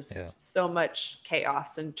 right? Yeah. Just so much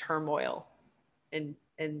chaos and turmoil in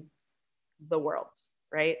the world,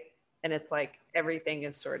 right? And it's like everything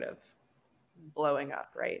is sort of blowing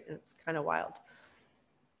up, right? And it's kind of wild.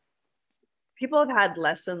 People have had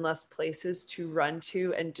less and less places to run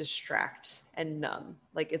to and distract and numb.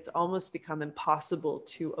 Like it's almost become impossible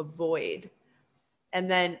to avoid. And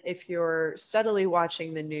then if you're steadily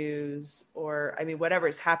watching the news or, I mean, whatever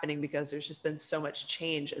is happening, because there's just been so much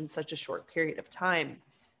change in such a short period of time,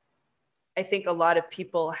 I think a lot of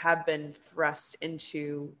people have been thrust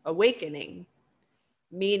into awakening,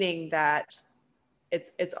 meaning that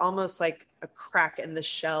it's almost like a crack in the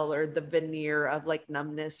shell or the veneer of like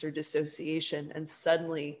numbness or dissociation. And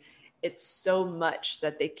suddenly it's so much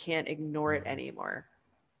that they can't ignore it anymore.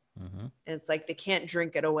 Mm-hmm. And it's like they can't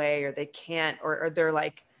drink it away or they can't or they're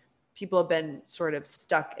like people have been sort of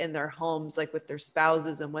stuck in their homes like with their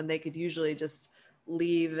spouses, and when they could usually just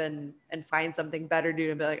leave and find something better to do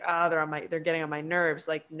and be like, oh, they're getting on my nerves,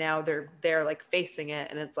 like now they're like facing it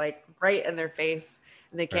and it's like right in their face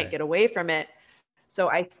and they can't Right. get away from it. So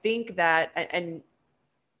I think that, and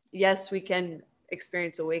yes, we can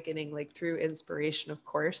experience awakening like through inspiration, of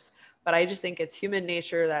course, but I just think it's human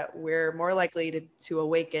nature that we're more likely to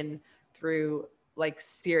awaken through like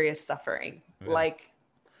serious suffering, Yeah. like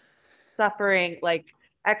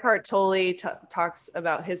Eckhart Tolle talks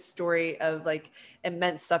about his story of like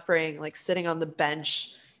immense suffering, like sitting on the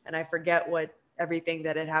bench. And I forget what everything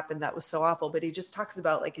that had happened that was so awful, but he just talks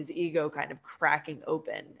about like his ego kind of cracking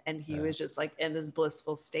open. And he Yeah. was just like in this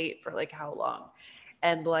blissful state for like how long.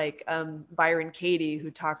 And like Byron Katie,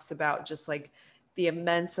 who talks about just like the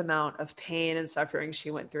immense amount of pain and suffering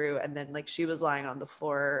she went through. And then like she was lying on the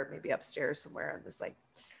floor, maybe upstairs somewhere in this like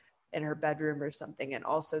in her bedroom or something, and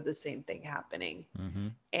also the same thing happening. Mm-hmm.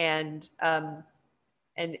 And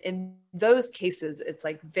in those cases it's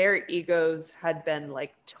like their egos had been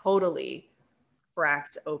like totally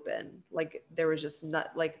cracked open, like there was just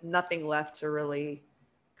not like nothing left to really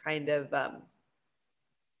kind of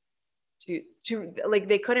to like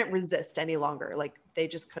they couldn't resist any longer, like they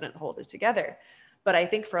just couldn't hold it together. But I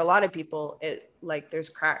think for a lot of people it like there's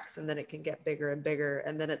cracks and then it can get bigger and bigger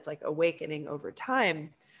and then it's like awakening over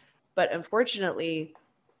time. But unfortunately,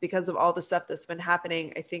 because of all the stuff that's been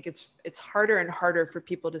happening, I think it's harder and harder for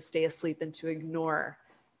people to stay asleep and to ignore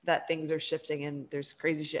that things are shifting and there's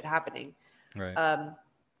crazy shit happening. Right.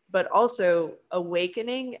 But also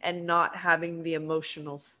awakening and not having the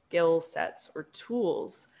emotional skill sets or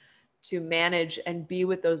tools to manage and be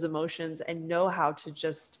with those emotions and know how to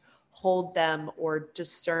just hold them or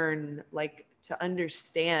discern, like to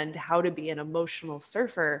understand how to be an emotional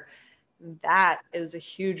surfer. That is a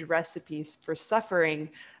huge recipe for suffering,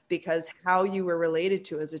 because how you were related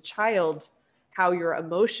to as a child, how your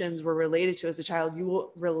emotions were related to as a child, you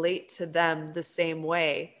will relate to them the same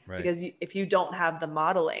way, Right. because if you don't have the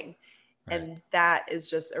modeling, Right. and that is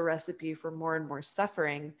just a recipe for more and more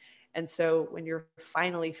suffering. And so when you're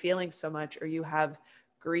finally feeling so much, or you have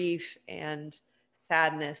grief and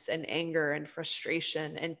sadness and anger and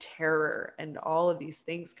frustration and terror and all of these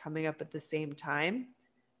things coming up at the same time,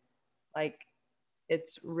 like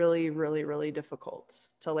it's really, really, really difficult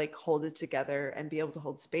to like hold it together and be able to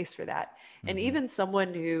hold space for that. And Mm-hmm. even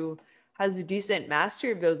someone who has a decent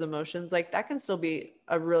mastery of those emotions, like that can still be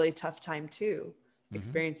a really tough time too. Mm-hmm.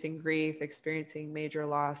 Experiencing grief, experiencing major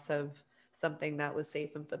loss of something that was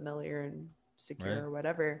safe and familiar and secure Right. or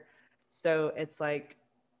whatever. So it's like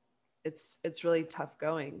it's really tough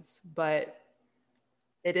goings, but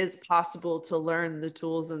it is possible to learn the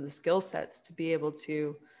tools and the skill sets to be able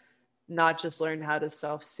to not just learn how to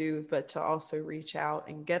self-soothe, but to also reach out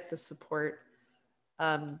and get the support.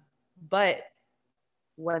 But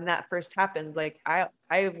when that first happens, like I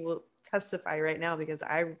will testify right now because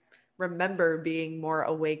I remember being more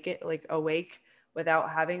awake without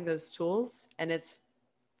having those tools, and it's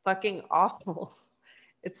fucking awful.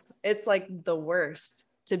 It's like the worst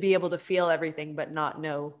to be able to feel everything but not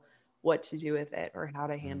know what to do with it or how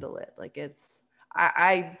to Mm. handle it. Like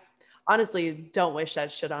I honestly don't wish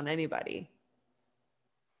that shit on anybody.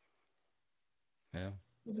 Yeah.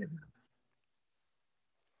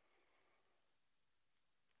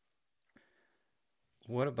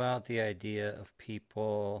 What about the idea of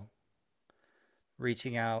people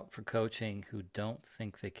reaching out for coaching who don't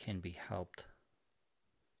think they can be helped?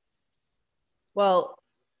 Well,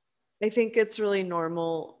 I think it's really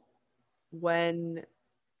normal when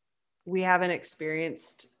we haven't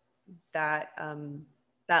experienced that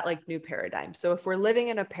like new paradigm. So if we're living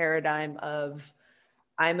in a paradigm of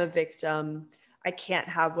I'm a victim, I can't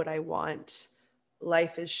have what I want,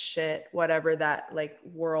 life is shit, whatever that like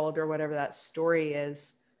world or whatever that story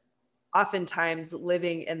is, oftentimes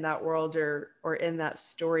living in that world or in that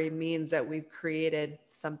story means that we've created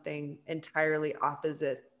something entirely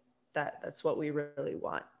opposite that's what we really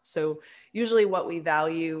want. So usually what we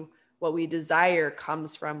value, what we desire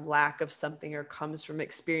comes from lack of something or comes from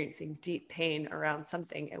experiencing deep pain around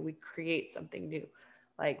something, and we create something new.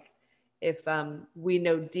 Like if we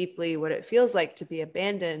know deeply what it feels like to be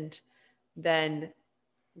abandoned, then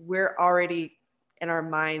we're already in our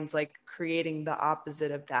minds like creating the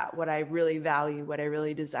opposite of that. What I really value, what I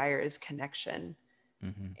really desire is connection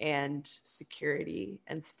Mm-hmm. and security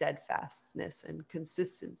and steadfastness and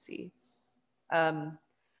consistency. um,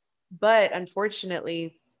 but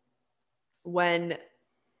unfortunately, when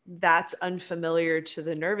that's unfamiliar to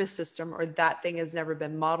the nervous system or that thing has never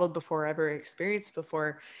been modeled before, ever experienced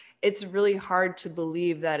before, it's really hard to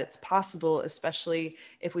believe that it's possible, especially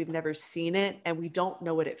if we've never seen it and we don't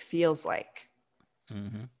know what it feels like.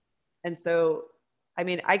 Mm-hmm. And so, I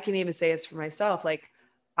mean, I can even say this for myself. Like,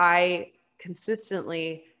 I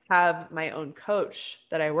consistently have my own coach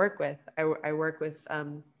that I work with. I work with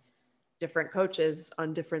different coaches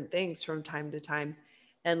on different things from time to time.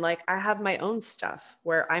 And like, I have my own stuff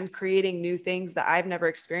where I'm creating new things that I've never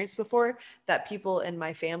experienced before, that people in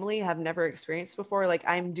my family have never experienced before. Like,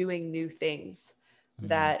 I'm doing new things Mm.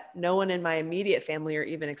 that no one in my immediate family or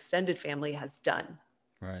even extended family has done.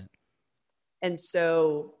 Right. And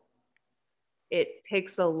so it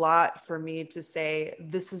takes a lot for me to say,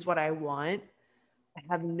 this is what I want. I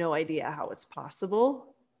have no idea how it's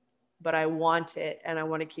possible, but I want it and I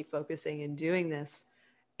want to keep focusing and doing this.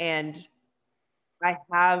 And I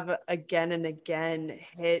have again and again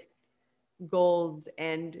hit goals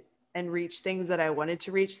and reach things that I wanted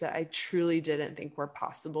to reach that I truly didn't think were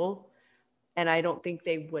possible. And I don't think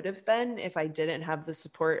they would have been if I didn't have the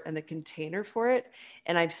support and the container for it.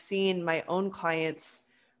 And I've seen my own clients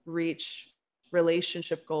reach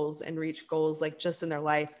relationship goals and reach goals like just in their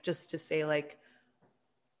life, just to say, like,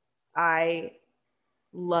 I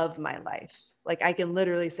love my life. Like, I can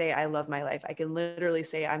literally say I love my life. I can literally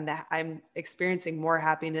say I'm experiencing more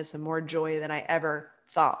happiness and more joy than I ever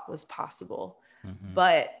thought was possible. Mm-hmm.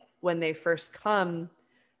 But when they first come,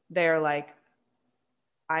 they're like,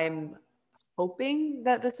 I'm hoping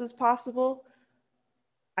that this is possible.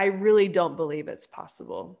 I really don't believe it's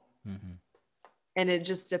possible. Mm-hmm. And it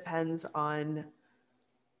just depends on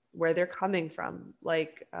where they're coming from.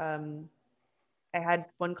 Like, I had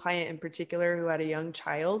one client in particular who had a young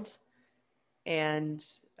child and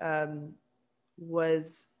um,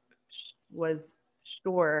 was was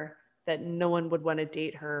sure that no one would want to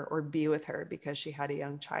date her or be with her because she had a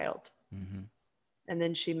young child. Mm-hmm. And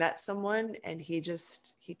then she met someone and he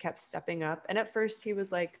kept stepping up. And at first he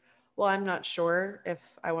was like, well, I'm not sure if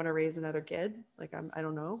I want to raise another kid. Like, I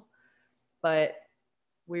don't know. But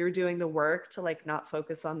we were doing the work to like not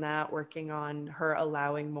focus on that, working on her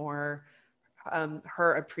allowing more,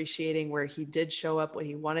 her appreciating where he did show up, what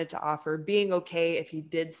he wanted to offer, being okay if he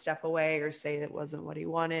did step away or say that wasn't what he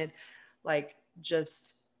wanted, like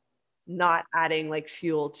just not adding like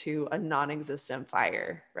fuel to a non-existent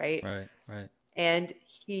fire, right? Right. Right. And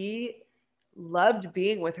he loved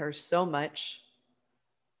being with her so much,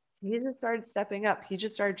 he just started stepping up. He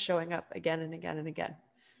just started showing up again and again and again.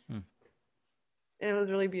 Mm. And it was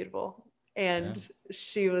really beautiful. Yeah. And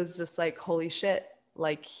she was just like, holy shit,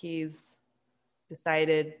 like he's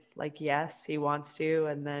decided, like, yes, he wants to.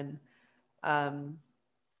 And then um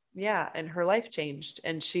yeah, and her life changed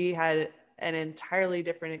and she had an entirely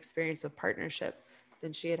different experience of partnership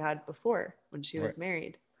than she had had before when she Right. was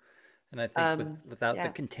married. And I think without the Yeah.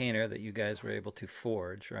 container that you guys were able to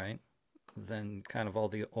forge, right? then kind of all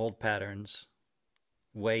the old patterns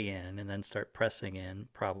weigh in and then start pressing in,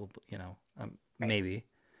 probably, Right. maybe.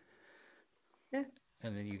 Yeah.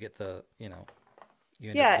 And then you get the, you end up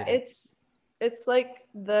Yeah, getting. it's like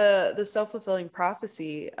the self-fulfilling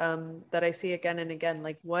prophecy that I see again and again.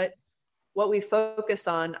 Like what we focus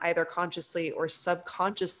on either consciously or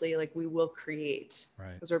subconsciously, like we will create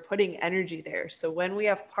Right. because we're putting energy there. So when we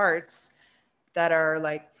have parts that are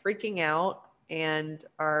like freaking out and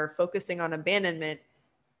are focusing on abandonment,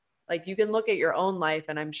 like you can look at your own life,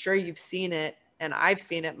 and I'm sure you've seen it, and I've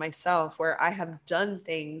seen it myself, where I have done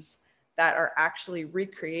things that are actually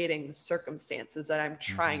recreating the circumstances that I'm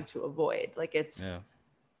Mm-hmm. trying to avoid. Like it's Yeah.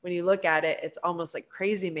 when you look at it, it's almost like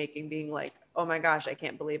crazy making, being like, oh my gosh, I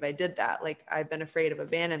can't believe I did that. Like I've been afraid of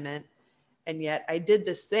abandonment. And yet I did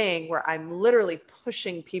this thing where I'm literally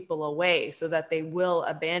pushing people away so that they will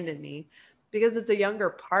abandon me because it's a younger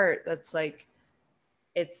part that's like,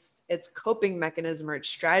 its coping mechanism or its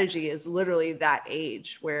strategy is literally that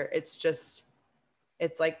age where it's just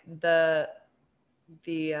it's like the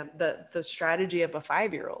strategy of a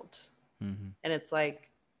 5-year old. Mm-hmm. And it's like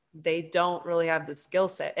they don't really have the skill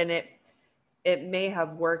set, and it may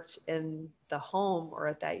have worked in the home or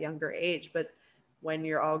at that younger age, but when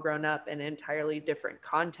you're all grown up in entirely different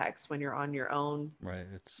contexts, when you're on your own Right.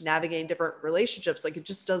 It's. navigating different relationships, like it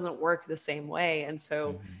just doesn't work the same way. And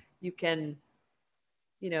so Mm-hmm. you can,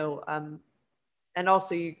 you know and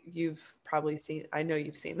also you've probably seen, I know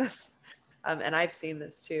you've seen this, and I've seen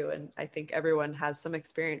this too, and I think everyone has some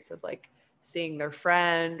experience of like seeing their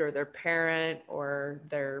friend or their parent or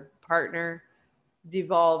their partner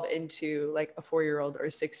devolve into like a 4-year old or a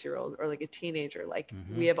 6-year old or like a teenager. Like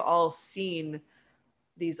Mm-hmm. we have all seen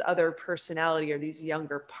these other personality or these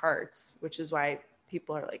younger parts, which is why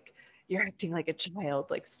people are like, you're acting like a child,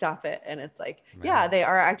 like stop it. And it's like, Yeah. yeah, they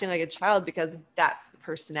are acting like a child because that's the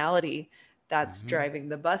personality that's Mm-hmm. driving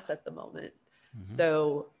the bus at the moment. Mm-hmm.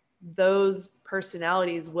 So those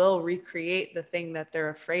personalities will recreate the thing that they're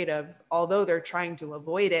afraid of, although they're trying to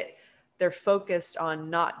avoid it. They're focused on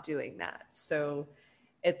not doing that. So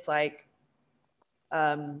it's like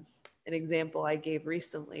an example I gave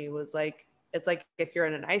recently was like, it's like if you're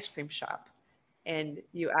in an ice cream shop and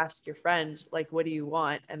you ask your friend, like, what do you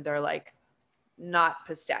want? And they're like, not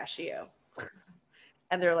pistachio.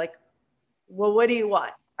 And they're like, well, what do you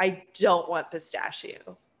want? I don't want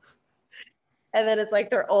pistachio. And then it's like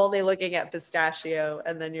they're only looking at pistachio.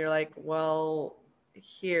 And then you're like, well,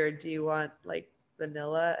 here, do you want like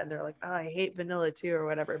vanilla? And they're like, oh, I hate vanilla too, or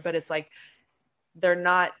whatever. But it's like they're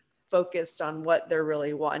not focused on what they're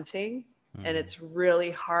really wanting. And Mm-hmm. it's really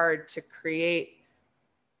hard to create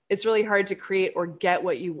or get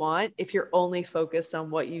what you want if you're only focused on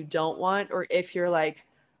what you don't want, or if you're like,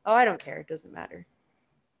 oh, I don't care, it doesn't matter.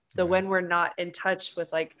 So Right. when we're not in touch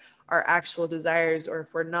with like our actual desires, or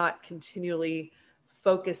if we're not continually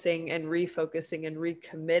focusing and refocusing and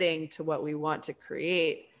recommitting to what we want to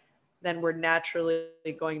create, then we're naturally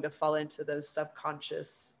going to fall into those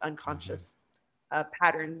subconscious, Mm-hmm. unconscious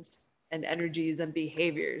patterns and energies and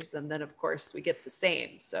behaviors. And then of course we get the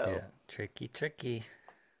same. So Yeah. Tricky, tricky.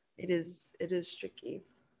 it is tricky.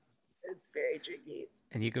 It's very tricky.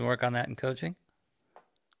 And you can work on that in coaching?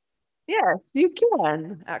 Yes, you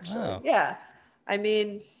can actually. Oh. Yeah. I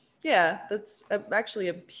mean, yeah, that's actually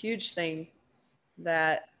a huge thing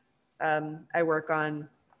that I work on.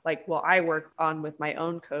 Like, well, I work on with my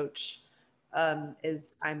own coach is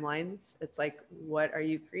timelines. It's like, what are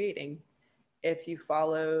you creating? If you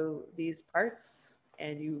follow these parts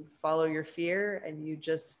and you follow your fear and you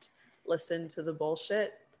just listen to the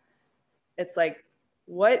bullshit, it's like,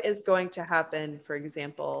 what is going to happen? For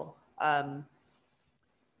example,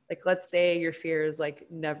 like let's say your fear is like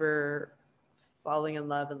never falling in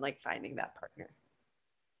love and like finding that partner.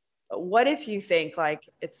 But what if you think like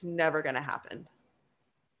it's never going to happen?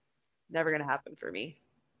 Never going to happen for me.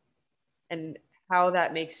 And how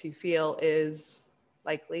that makes you feel is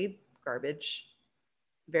likely garbage,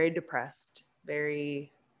 very depressed,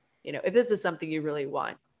 very, if this is something you really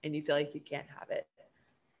want and you feel like you can't have it,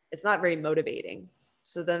 it's not very motivating.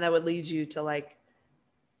 So then that would lead you to like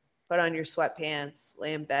put on your sweatpants,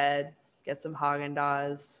 lay in bed, get some Haagen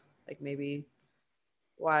Dazs, like maybe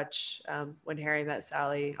watch When Harry Met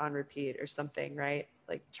Sally on repeat or something, right?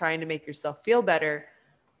 Like trying to make yourself feel better.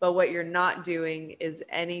 But what you're not doing is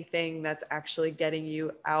anything that's actually getting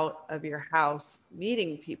you out of your house,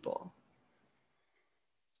 meeting people.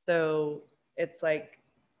 So it's like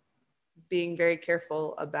being very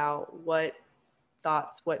careful about what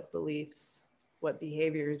thoughts, what beliefs, what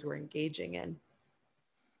behaviors we're engaging in.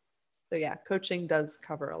 So yeah, coaching does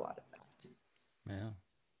cover a lot of that. Yeah.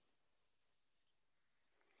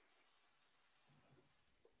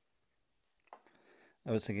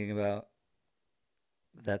 I was thinking about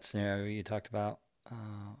that scenario you talked about.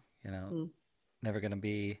 You know, Mm. never going to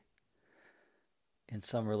be in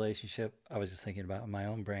some relationship. I was just thinking about in my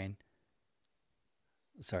own brain.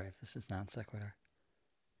 Sorry if this is non sequitur.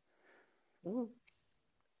 Mm.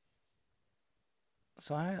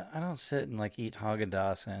 So I don't sit and like eat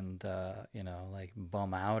Haagen-Dazs and like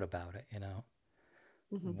bum out about it.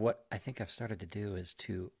 Hmm. What I think I've started to do is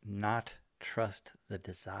to not trust the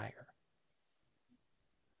desire.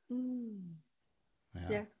 Mm. You know,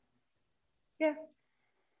 Yeah. Yeah.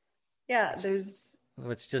 Yeah. it's There's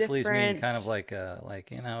which just leaves me in different. kind of like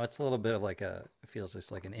it's a little bit of like a it feels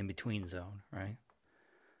just like an in between zone, right?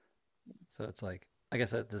 So it's like I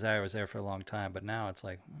guess that desire was there for a long time, but now it's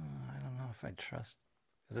like I don't know if I trust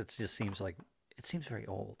because it just seems like it seems very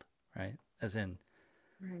old, right? As in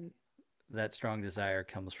Right. that strong desire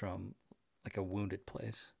comes from like a wounded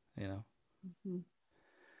place, Mhm.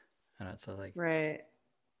 and it's like Right.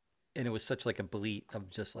 and it was such like a bleat of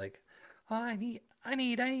just like oh I need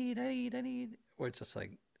where it's just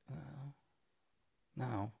like oh,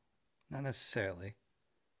 no, not necessarily.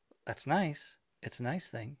 That's nice. It's a nice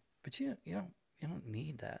thing, but you don't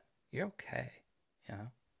need that. You're okay. You know,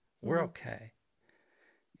 we're Mhm. okay.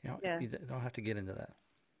 Yeah. You don't have to get into that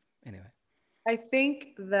anyway. I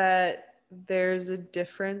think that there's a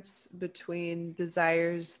difference between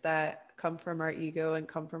desires that come from our ego and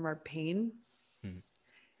come from our pain Hmm.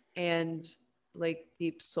 and like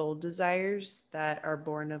deep soul desires that are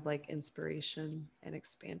born of like inspiration and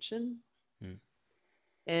expansion. Hmm.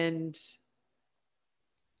 And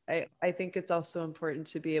I think it's also important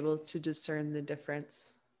to be able to discern the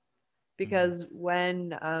difference Hmm. because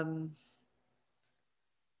when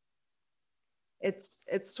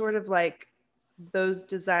it's sort of like those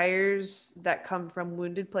desires that come from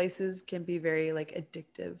wounded places can be very like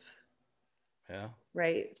addictive, Yeah.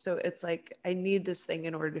 right? So it's like I need this thing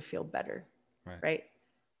in order to feel better, Right. right?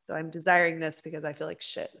 So I'm desiring this because I feel like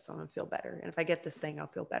shit, so I'm gonna feel better. And if I get this thing, I'll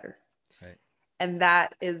feel better. Right. And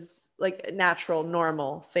that is like a natural,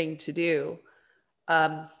 normal thing to do.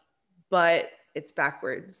 Um, but it's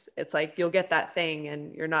backwards. It's like you'll get that thing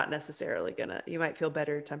and you're not necessarily gonna, you might feel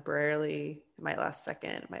better temporarily. It might last a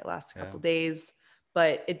second, it might last a Yeah. couple days,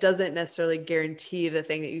 but it doesn't necessarily guarantee the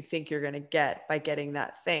thing that you think you're gonna get by getting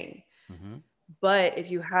that thing. Mm-hmm. But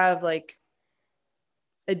if you have like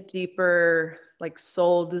a deeper, like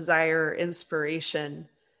soul desire, inspiration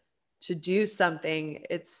to do something,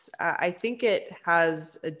 I think it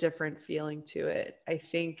has a different feeling to it. I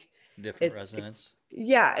think Different resonance.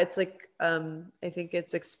 yeah, it's like I think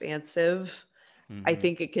it's expansive. I Mm-hmm.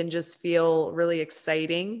 think it can just feel really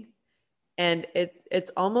exciting, and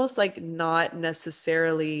it's almost like not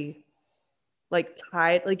necessarily like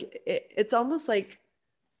tied, like it's almost like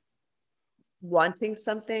wanting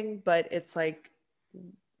something, but it's like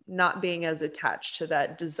not being as attached to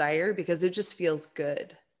that desire because it just feels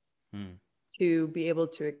good Mm. to be able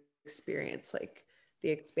to experience like the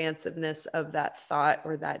expansiveness of that thought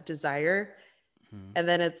or that desire. Mm. And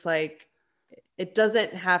then it's like it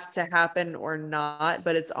doesn't have to happen or not,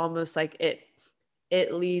 but it's almost like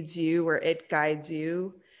it leads you or it guides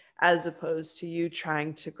you as opposed to you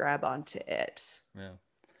trying to grab onto it. Yeah.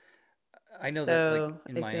 I know that like So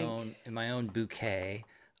I think in my own bouquet,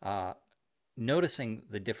 uh, noticing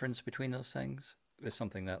the difference between those things is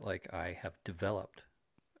something that like I have developed,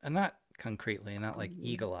 and not concretely, not like mm-hmm,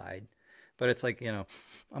 eagle eyed, but it's like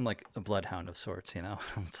I'm like a bloodhound of sorts.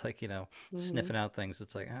 It's like mm-hmm, sniffing out things.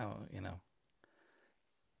 It's like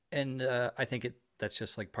and I think that's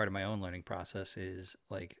just like part of my own learning process is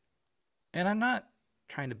like, and I'm not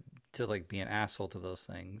trying to like be an asshole to those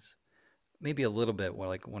things. Maybe a little bit, where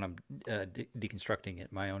like when I'm deconstructing it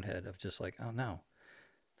in my own head of just like, oh no,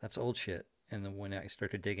 that's old shit. And then when I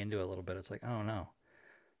start to dig into it a little bit, it's like, oh no,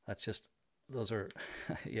 that's just those are,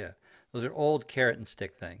 yeah, those are old carrot and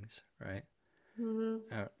stick things, right? mm-hmm,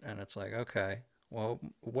 And it's like, okay, well,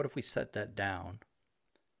 what if we set that down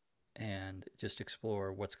and just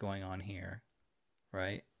explore what's going on here,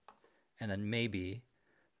 right? And then maybe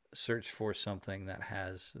search for something that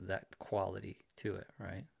has that quality to it,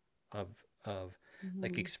 right? Of of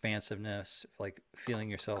like mm-hmm, expansiveness, like feeling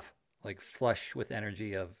yourself like flush with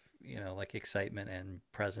energy of like excitement and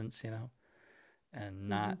presence, and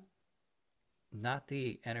mm-hmm, not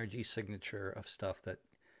the energy signature of stuff that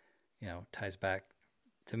ties back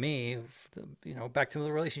to me, back to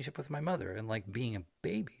the relationship with my mother and like being a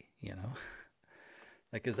baby,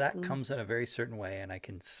 like because that mm-hmm, comes in a very certain way, and I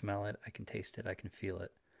can smell it, I can taste it, I can feel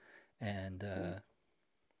it, and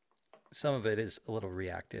some of it is a little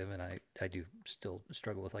reactive, and I do still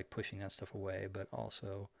struggle with like pushing that stuff away, but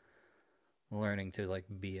also learning to like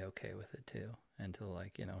be okay with it too. and to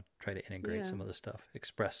like, try to integrate some of the stuff,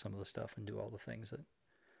 express some of the stuff, and do all the things that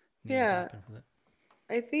need to Yeah. happen with it.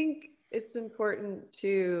 I think it's important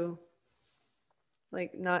to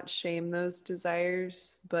like not shame those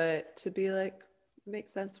desires, but to be like, it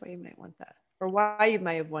makes sense why you might want that, or why you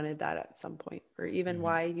might have wanted that at some point, or even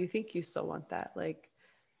why you think you still want that. Like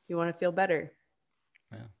you want to feel better.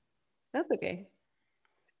 Yeah. That's okay.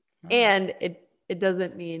 All right. And it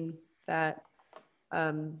doesn't mean that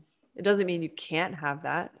it doesn't mean you can't have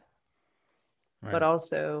that, but Right.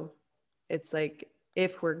 also it's like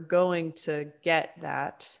if we're going to get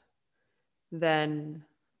that, then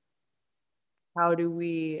how do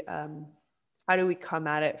we come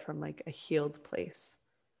at it from like a healed place,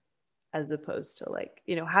 as opposed to like,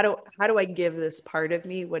 how do I give this part of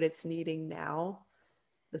me what it's needing now,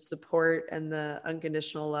 the support and the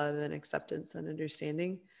unconditional love and acceptance and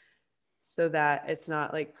understanding, so that it's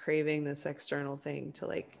not like craving this external thing to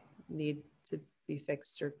like need to be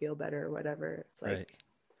fixed or feel better or whatever. It's Right. like,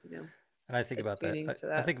 you know, And I think about that. attuning to I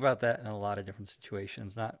that. think about that in a lot of different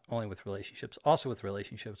situations, not only with relationships, also with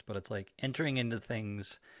relationships, but it's like entering into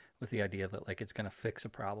things with the idea that like it's going to fix a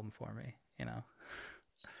problem for me, you know?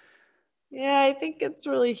 Yeah, I think it's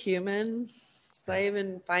really human. So Yeah. I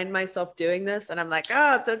even find myself doing this and I'm like,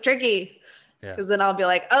 oh, it's so tricky. Yeah. Because then I'll be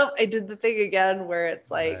like, oh, I did the thing again, where it's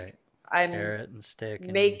Right. like I'm Carrot and stick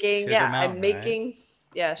and making, sugar yeah, I'm mountain, right? making,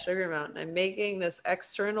 yeah, Sugar Mountain. I'm making this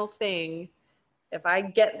external thing. If I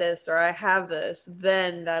get this or I have this,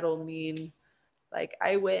 then that'll mean like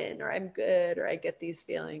I win or I'm good or I get these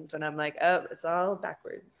feelings. And I'm like, oh, it's all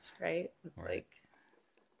backwards, right? It's Right. like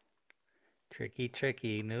Tricky,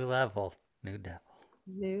 tricky, new level, new devil.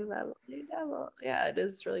 new level, new devil. Yeah, it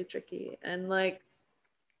is really tricky. And like,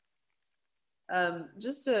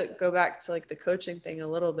 just to go back to like the coaching thing a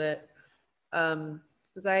little bit,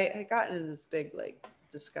 because I got into this big like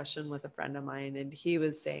discussion with a friend of mine, and he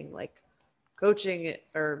was saying like coaching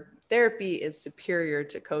or therapy is superior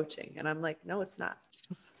to coaching, and I'm like, no, it's not.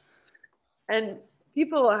 And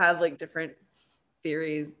people will have like different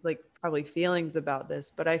theories, like probably feelings about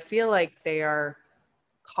this, but I feel like they are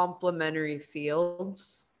complementary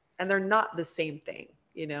fields, and they're not the same thing.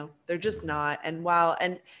 They're just not. And while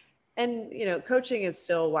and coaching is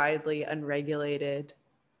still widely unregulated,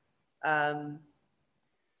 um,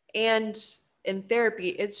 and in therapy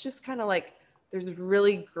it's just kind of like there's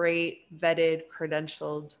really great vetted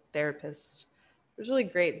credentialed therapists, there's really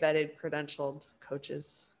great vetted credentialed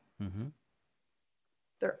coaches. Mm-hmm.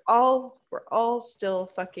 We're all still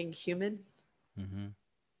fucking human. Mm-hmm.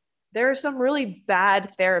 There are some really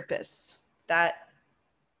bad therapists that,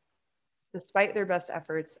 despite their best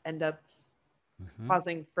efforts, end up Mm-hmm.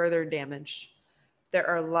 causing further damage. There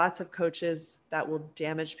are lots of coaches that will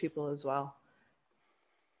damage people as well.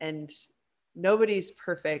 And nobody's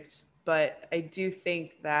perfect, but I do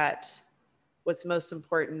think that what's most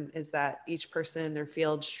important is that each person in their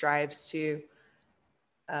field strives to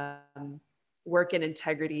um, work in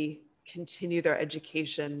integrity, continue their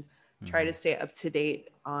education, try Mm-hmm. to stay up to date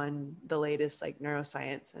on the latest like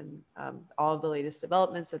neuroscience and all of the latest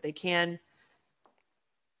developments that they can,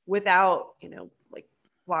 without like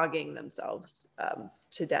flogging themselves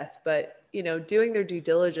to death, but doing their due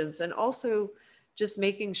diligence, and also just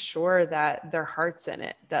making sure that their heart's in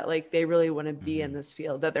it, that like they really want to be in Mm-hmm. this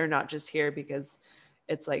field, that they're not just here because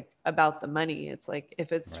it's like about the money. It's like,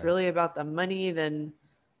 if it's Right. really about the money, then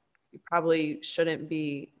you probably shouldn't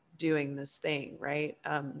be doing this thing, right?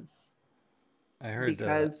 Because I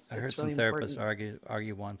heard it's some really therapists important.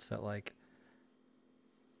 argue once that like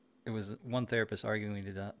it was one therapist arguing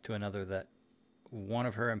to another that one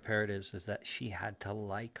of her imperatives is that she had to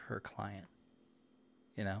like her client,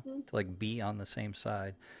 to like be on the same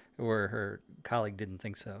side, where her colleague didn't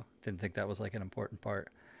think so, didn't think that was like an important part.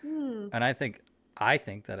 Hmm. And I think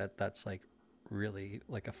that that's like really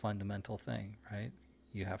like a fundamental thing, right?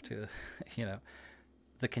 You have to, you know,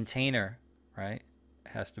 the container, right,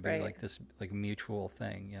 has to be Right. like this like mutual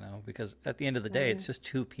thing, because at the end of the day, Right. it's just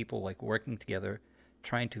two people like working together,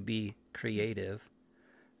 trying to be creative,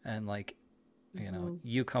 and like, Mm-hmm.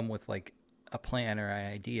 you come with like a plan or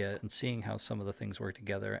an idea and seeing how some of the things work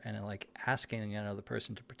together, and like asking another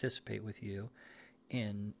person to participate with you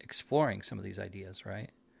in exploring some of these ideas, right?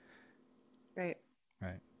 Right.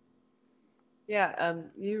 Right. Yeah,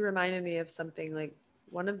 you reminded me of something, like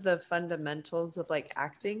one of the fundamentals of like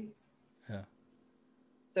acting. Yeah.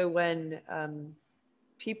 So when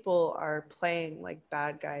people are playing like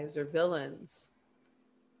bad guys or villains,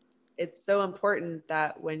 it's so important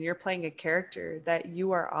that when you're playing a character, that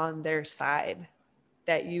you are on their side,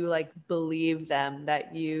 that you like believe them,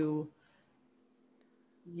 that you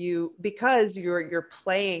because you're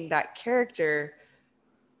playing that character.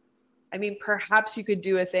 I mean, perhaps you could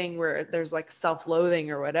do a thing where there's like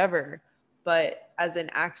self-loathing or whatever, but as an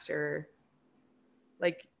actor,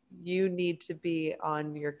 like you need to be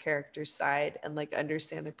on your character's side and like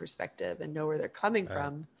understand their perspective and know where they're coming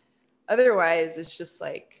from. Otherwise, it's just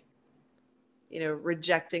like,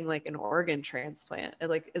 rejecting like an organ transplant. It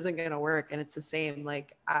like isn't going to work. And it's the same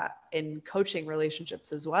like in coaching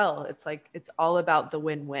relationships as well. It's like, it's all about the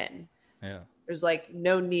win-win. Yeah. There's like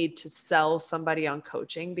no need to sell somebody on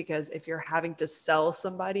coaching, because if you're having to sell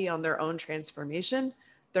somebody on their own transformation,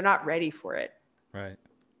 they're not ready for it. Right.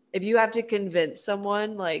 If you have to convince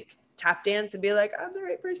someone like tap dance and be like, I'm the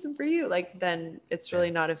right person for you, like then it's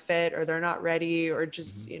really not a fit, or they're not ready, or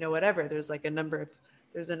just, whatever. There's like a number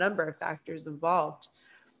of factors involved.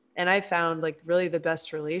 And I found like really the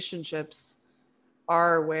best relationships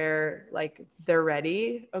are where like they're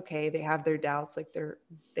ready. Okay. They have their doubts. Like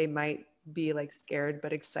they might be like scared,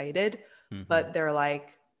 but excited, but they're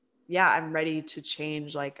like, yeah, I'm ready to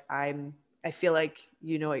change. Like I feel like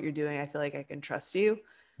you know what you're doing. I feel like I can trust you.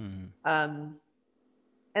 And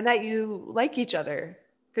that you like each other,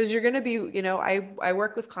 because you're going to be, I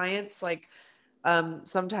work with clients like,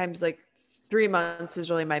 sometimes like 3 months is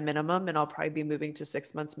really my minimum, and I'll probably be moving to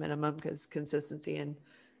 6 months minimum, because consistency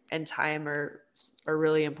and time are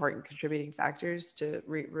really important contributing factors to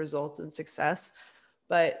results and success.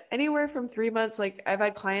 But anywhere from 3 months, like I've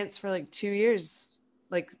had clients for like 2 years,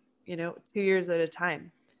 like 2 years at a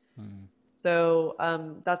time. So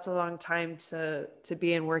that's a long time to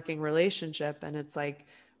be in working relationship. And it's like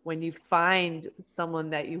when you find someone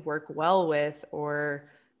that you work well with, or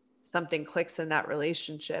something clicks in that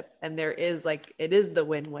relationship, and there is like, it is the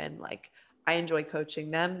win-win, like I enjoy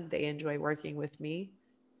coaching them, they enjoy working with me,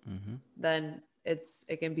 then it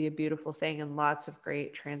can be a beautiful thing and lots of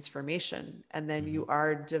great transformation. And then you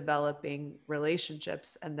are developing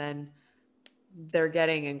relationships, and then they're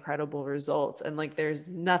getting incredible results. And like there's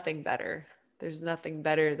nothing better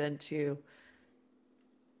than to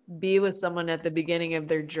be with someone at the beginning of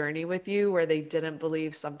their journey with you, where they didn't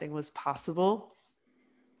believe something was possible,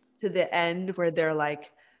 to the end where they're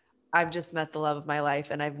like, I've just met the love of my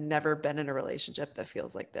life, and I've never been in a relationship that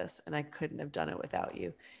feels like this, and I couldn't have done it without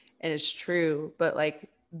you. And it's true, but like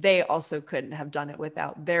they also couldn't have done it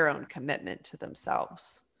without their own commitment to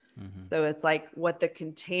themselves. So it's like what the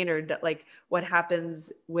container, like what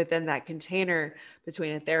happens within that container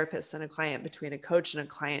between a therapist and a client, between a coach and a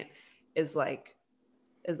client, is like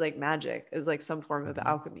magic, is like some form of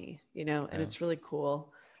alchemy, and it's really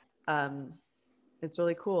cool. It's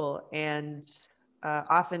really cool. And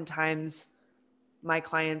oftentimes my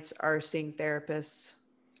clients are seeing therapists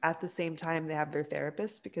at the same time they have their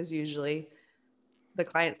therapist, because usually the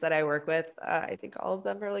clients that I work with, I think all of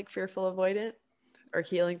them are like fearful avoidant, or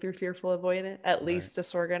healing through fearful avoidant, at least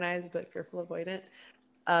disorganized, but fearful avoidant.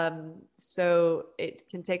 So it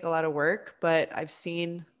can take a lot of work, but I've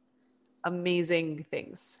seen amazing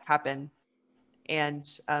things happen. And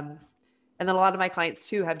then a lot of my clients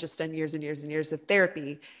too have just done years and years and years of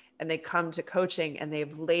therapy, and they come to coaching and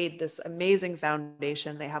they've laid this amazing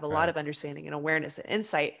foundation. They have a lot of understanding and awareness and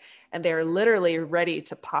insight, and they're literally ready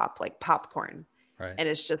to pop like popcorn. And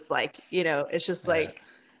it's just like, it's just like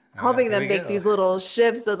helping them make these little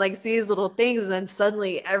shifts and like see these little things. And then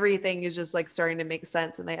suddenly everything is just like starting to make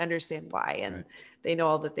sense, and they understand why, and they know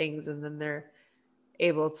all the things. And then they're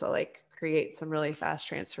able to like create some really fast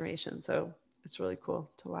transformation. So it's really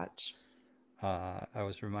cool to watch. I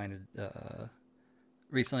was reminded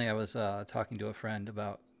recently. I was talking to a friend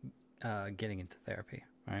about getting into therapy.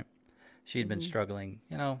 Right, she had been struggling,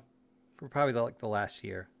 for probably the last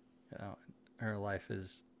year. Her life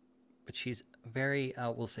is, but she's very,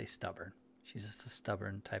 we'll say, stubborn. She's just a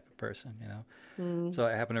stubborn type of person, So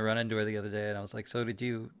I happened to run into her the other day, and I was like, "So did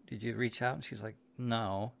you reach out?" And she's like,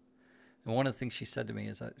 "No." And one of the things she said to me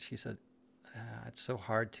is that she said, "It's so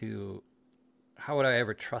hard to. How would I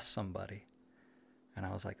ever trust somebody?" And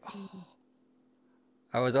I was like, "Oh."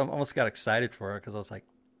 I was almost got excited for her, because I was like,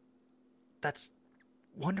 "That's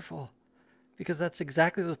wonderful," because that's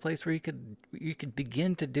exactly the place where you could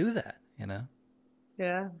begin to do that,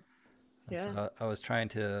 Yeah. And so I was trying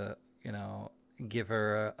to, give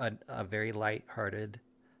her a very light-hearted,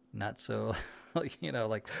 not so,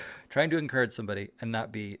 like trying to encourage somebody and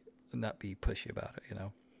not be pushy about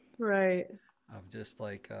it, Right. Of just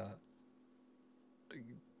like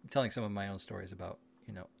telling some of my own stories about,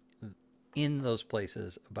 in those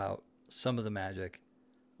places, about some of the magic,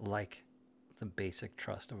 like the basic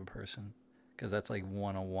trust of a person, because that's like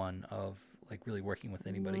 101 of like really working with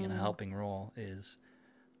anybody in a helping role, is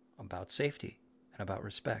about safety. and about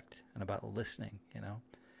respect and about listening,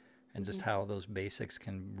 and just how those basics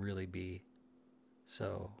can really be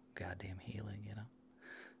so goddamn healing.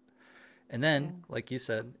 And then, like you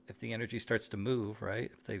said, if the energy starts to move, right?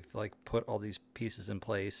 If they've like put all these pieces in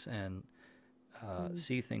place and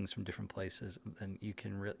see things from different places, then you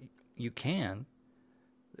can.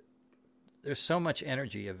 There's so much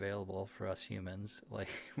energy available for us humans. Like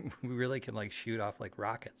we really can like shoot off like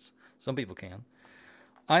rockets. Some people can.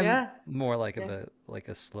 I'm more like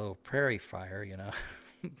a slow prairie fire,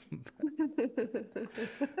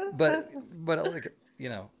 but like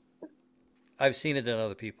I've seen it in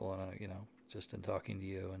other people, and just in talking to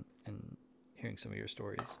you and hearing some of your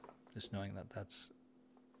stories, just knowing that that's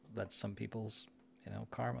some people's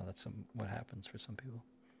karma. That's what happens for some people.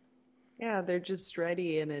 Yeah, they're just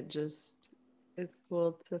ready, and it's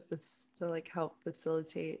cool to like help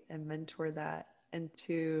facilitate and mentor that, and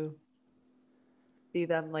to see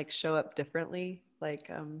them like show up differently.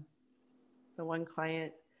 Like the one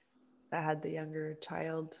client that had the younger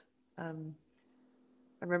child, I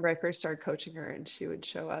remember I first started coaching her, and she would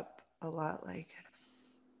show up a lot like,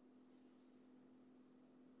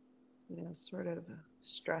 sort of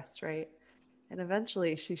stressed, right? And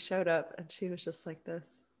eventually she showed up and she was just like this.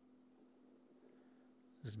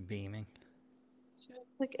 Just beaming. She was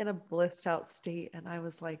like in a blissed out state. And I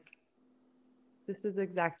was like, this is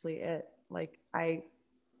exactly it. Like,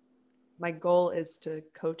 my goal is to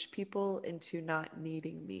coach people into not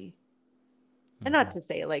needing me. And not to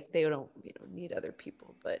say like they don't, need other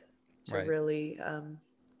people, but to really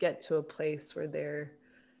get to a place where they're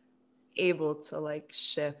able to like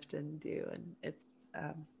shift and do. And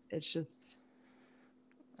it's just,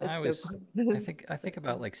 it's so I think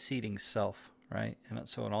about like seeding self, right? And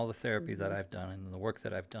so in all the therapy that I've done and the work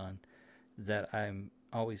that I've done, that I'm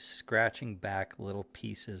always scratching back little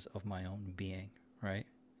pieces of my own being, right?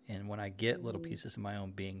 And when I get little pieces of my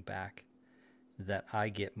own being back, that I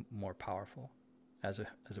get more powerful as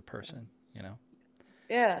a person,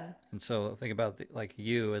 Yeah. And so think about like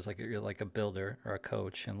you as like you're like a builder or a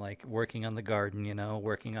coach, and like working on the garden,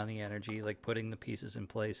 working on the energy, like putting the pieces in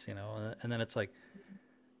place, and then it's like,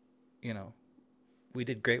 we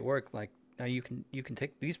did great work. Like now you can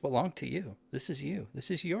take these belong to you. This is you.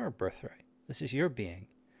 This is your birthright. This is your being,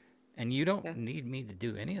 and you don't need me to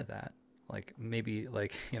do any of that. Like maybe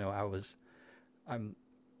like I'm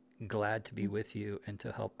glad to be with you and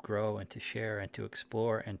to help grow and to share and to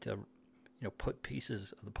explore and to put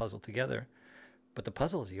pieces of the puzzle together, but the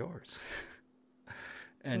puzzle is yours.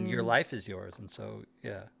 And your life is yours. And so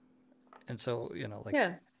like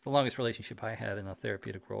the longest relationship I had in a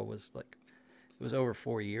therapeutic role was like it was over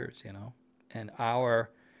 4 years, and our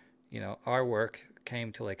work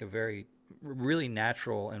came to like a very really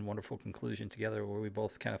natural and wonderful conclusion together, where we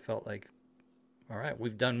both kind of felt like, all right,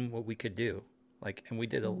 we've done what we could do, like, and we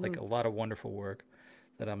did like a lot of wonderful work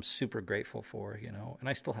that I'm super grateful for, and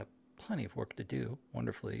I still have plenty of work to do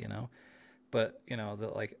wonderfully, but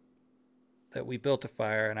that we built a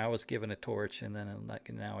fire and I was given a torch, and then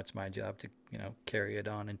like now it's my job to carry it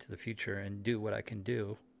on into the future and do what I can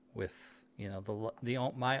do with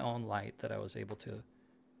my own light that I was able to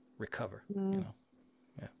recover. Yeah.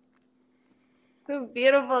 So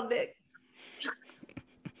beautiful, Nick.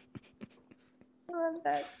 I love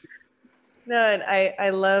that. No, and I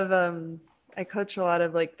love I coach a lot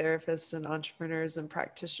of like therapists and entrepreneurs and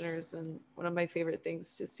practitioners, and one of my favorite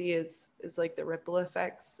things to see is like the ripple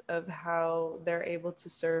effects of how they're able to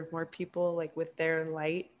serve more people like with their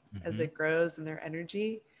light as it grows and their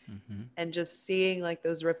energy, and just seeing like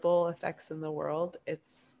those ripple effects in the world.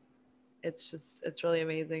 It's really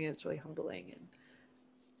amazing. It's really humbling,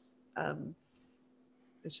 and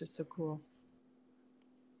it's just so cool.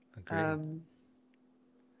 Agreed.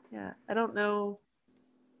 Yeah, I don't know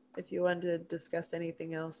if you wanted to discuss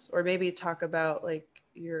anything else, or maybe talk about like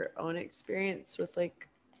your own experience with like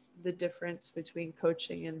the difference between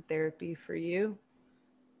coaching and therapy for you,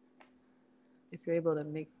 if you're able to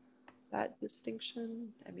make that distinction.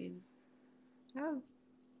 I mean, yeah,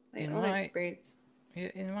 my own experience.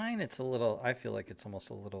 In mine, I feel like it's almost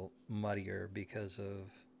a little muddier because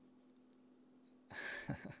of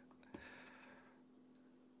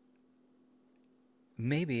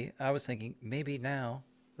maybe I was thinking maybe now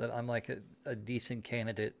that I'm like a decent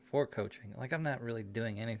candidate for coaching. Like I'm not really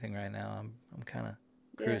doing anything right now. I'm kind of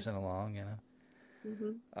cruising along,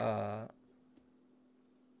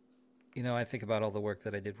 I think about all the work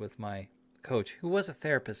that I did with my coach, who was a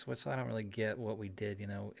therapist, so I don't really get what we did.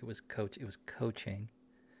 It was coaching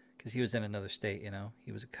because he was in another state.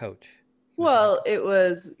 He was a coach. Well, it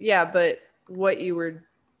was, but what you were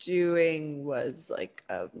doing was like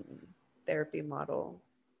a therapy model.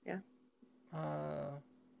 Yeah.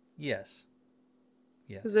 Yes.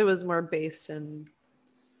 Yes. Because it was more based in,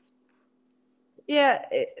 yeah,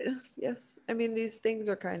 yes. I mean, these things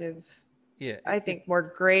are kind of, Yeah. I think, more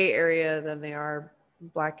gray area than they are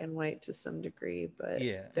black and white to some degree, but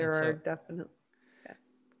Yeah. there are definitely, yeah.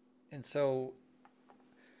 And so,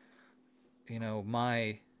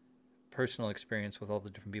 my personal experience with all the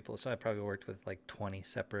different people. So I probably worked with like 20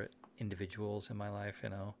 separate individuals in my life.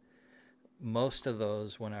 Most of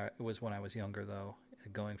those when I was younger, though,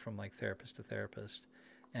 going from like therapist to therapist,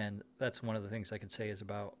 and that's one of the things I could say is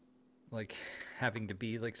about like having to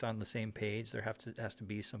be like on the same page. Has to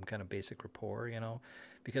be some kind of basic rapport,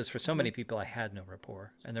 because for so Mm-hmm. many people I had no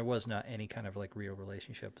rapport, and there was not any kind of like real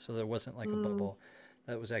relationship. So there wasn't like a Mm, bubble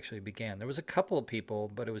that was actually began. There was a couple of people,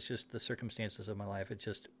 but it was just the circumstances of my life. It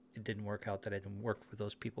didn't work out that I didn't work with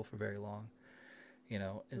those people for very long,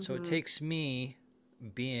 And so it mm-hmm. takes me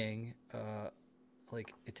being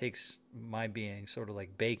like it takes my being sort of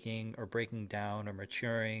like baking or breaking down or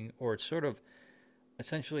maturing or sort of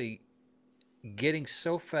essentially getting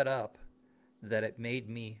so fed up that it made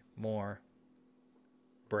me more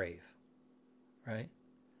brave, right?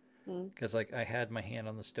 Mm. Because like I had my hand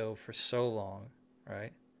on the stove for so long,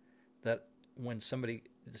 right? That when somebody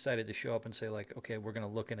decided to show up and say like, okay, we're gonna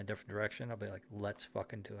look in a different direction, I'll be like, let's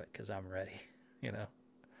fucking do it because I'm ready, you know.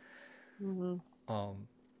 Mm-hmm. Um,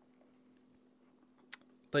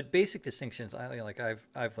 but basic distinctions,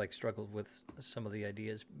 I've like struggled with some of the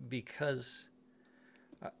ideas because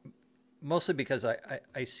mostly because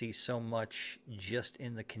I see so much just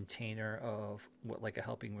in the container of what like a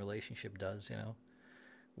helping relationship does,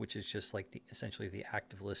 which is just like essentially the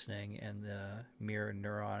active listening and the mirror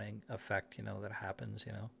neuroning effect, that happens,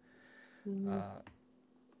 Mm-hmm. Uh,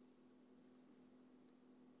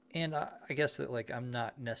 and I guess that like I'm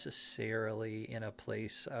not necessarily in a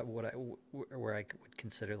place where I would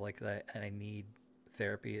consider like that, and I need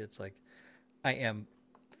therapy. It's like I am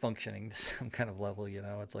functioning to some kind of level,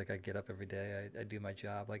 It's like I get up every day, I do my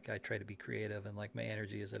job, like I try to be creative, and like my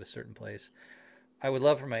energy is at a certain place. I would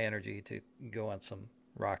love for my energy to go on some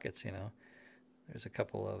rockets, There's a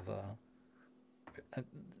couple of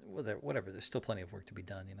whatever. There's still plenty of work to be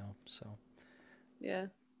done, So Yeah.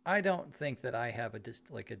 I don't think that I have a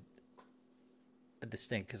distinct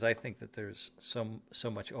because I think that there's so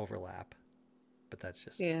much overlap, but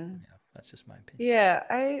Yeah. that's just my opinion. Yeah.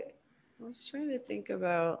 I was trying to think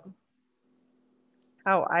about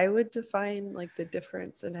how I would define like the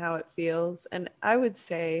difference and how it feels. And I would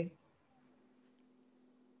say,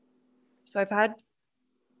 so I've had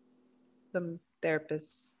some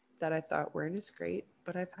therapists that I thought weren't as great,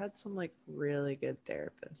 but I've had some like really good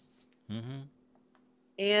therapists. Mm-hmm.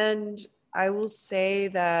 And I will say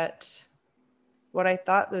that what I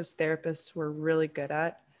thought those therapists were really good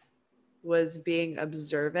at was being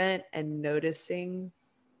observant and noticing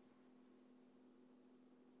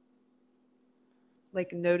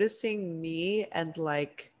me and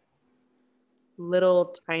like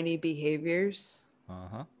little tiny behaviors. Uh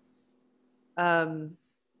huh. Um,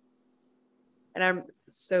 and I'm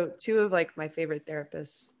so two of like my favorite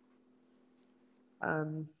therapists.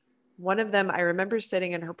 Um, one of them, I remember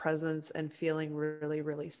sitting in her presence and feeling really,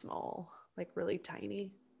 really small, like really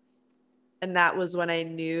tiny. And that was when I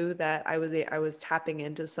knew that I was tapping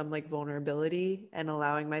into some like vulnerability and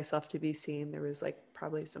allowing myself to be seen. There was like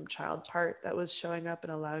probably some child part that was showing up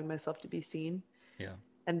and allowing myself to be seen. Yeah.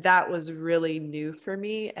 And that was really new for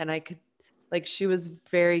me. And I could like she was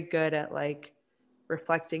very good at like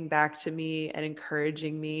reflecting back to me and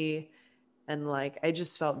encouraging me, and like I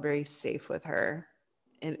just felt very safe with her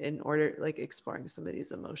in order like exploring some of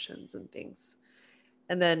these emotions and things.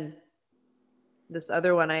 And then this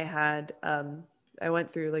other one I had, I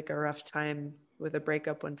went through like a rough time with a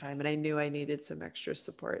breakup one time, and I knew I needed some extra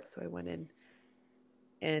support, so I went in,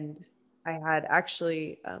 and I had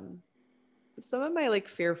actually some of my like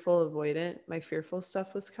my fearful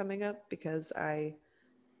stuff was coming up because I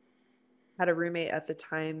had a roommate at the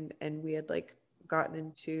time, and we had like gotten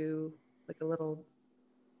into like a little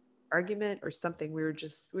argument or something. We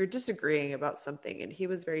were disagreeing about something, and he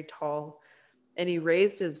was very tall, and he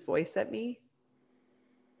raised his voice at me,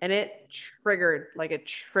 and it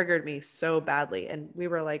triggered me so badly. And we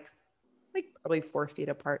were like probably 4 feet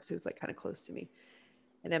apart, so he was like kind of close to me,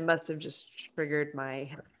 and it must have just triggered my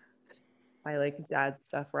like dad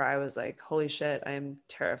stuff where I was like, holy shit, I'm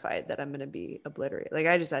terrified that I'm going to be obliterated. Like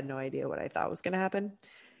I just had no idea what I thought was going to happen.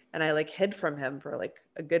 And I like hid from him for like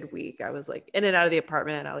a good week. I was like in and out of the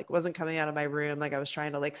apartment. I like wasn't coming out of my room. Like I was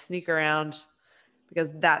trying to like sneak around because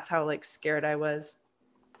that's how like scared I was.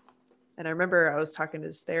 And I remember I was talking to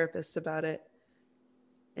his therapist about it,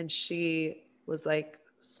 and she was like,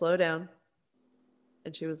 slow down.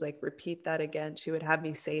 And she was like, repeat that again. She would have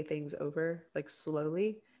me say things over, like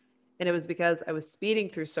slowly. And it was because I was speeding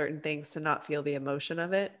through certain things to not feel the emotion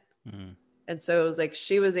of it. Mm-hmm. And so it was like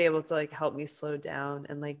she was able to like help me slow down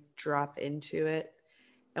and like drop into it.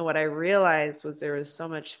 And what I realized was there was so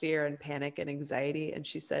much fear and panic and anxiety. And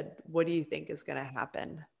she said, what do you think is going to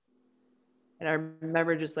happen? And I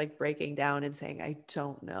remember just like breaking down and saying, I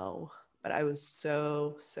don't know. But I was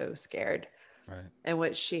so, so scared. Right. And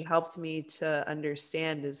what she helped me to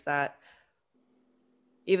understand is that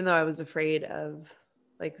even though I was afraid of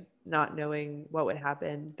like not knowing what would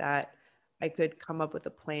happen, that I could come up with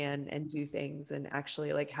a plan and do things and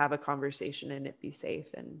actually like have a conversation and it be safe.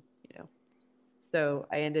 And, so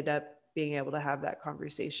I ended up being able to have that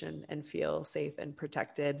conversation and feel safe and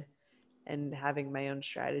protected and having my own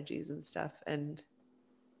strategies and stuff. And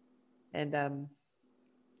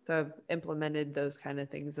so I've implemented those kind of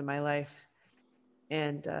things in my life.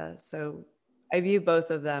 And so I view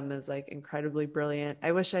both of them as like incredibly brilliant.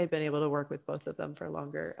 I wish I had been able to work with both of them for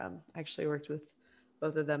longer. I actually worked with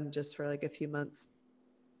both of them just for like a few months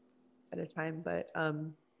at a time. But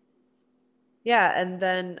yeah, and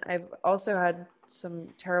then I've also had some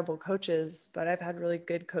terrible coaches, but I've had really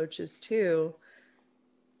good coaches too.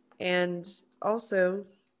 And also,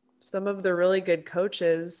 some of the really good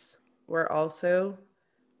coaches were also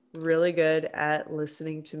really good at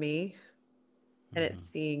listening to me and at Mm-hmm.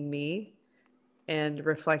 seeing me and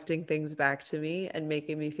reflecting things back to me and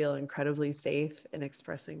making me feel incredibly safe in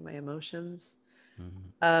expressing my emotions.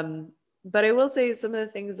 Mm-hmm. But I will say some of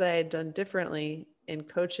the things I had done differently in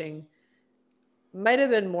coaching might have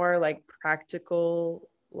been more like practical,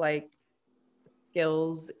 like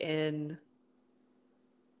skills in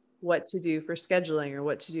what to do for scheduling or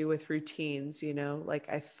what to do with routines, like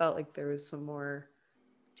I felt like there was some more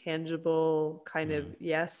tangible kind of, Mm-hmm.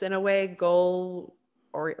 yes, in a way, goal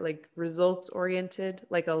or like results oriented,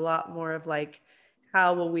 like a lot more of like,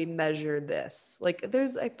 how will we measure this? Like I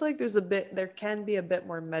feel like there can be a bit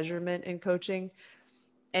more measurement in coaching.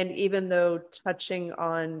 And even though touching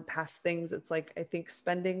on past things, it's like, I think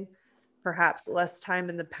spending perhaps less time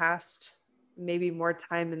in the past, maybe more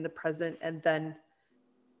time in the present, and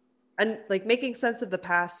like making sense of the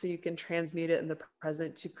past so you can transmute it in the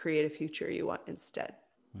present to create a future you want instead,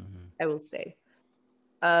 Mm-hmm. I will say.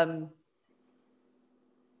 Um,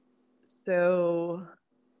 so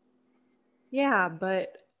yeah,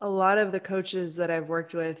 but a lot of the coaches that I've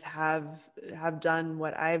worked with have done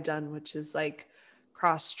what I've done, which is like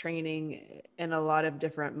cross training in a lot of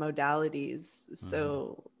different modalities. Mm-hmm.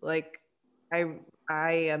 So like I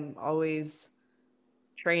I am always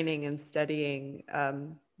training and studying.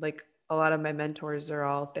 Like a lot of my mentors are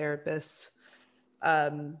all therapists.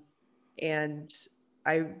 Um, and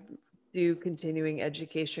I do continuing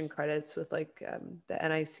education credits with like the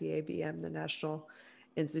NICABM, the National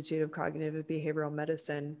Institute of Cognitive and Behavioral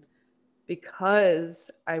Medicine, because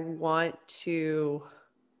I want to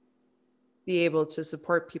be able to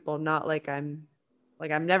support people, not like I'm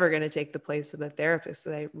never going to take the place of a therapist.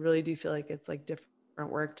 I really do feel like it's like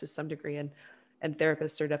different work to some degree, and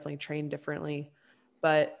therapists are definitely trained differently.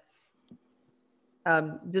 But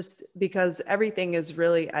just because everything is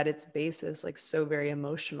really at its basis like so very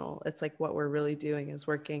emotional, it's like what we're really doing is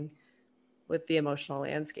working with the emotional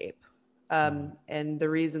landscape. And the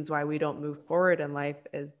reasons why we don't move forward in life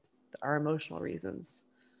is our emotional reasons.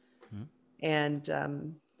 Mm-hmm.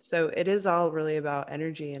 And so it is all really about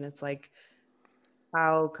energy. And it's like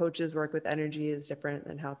how coaches work with energy is different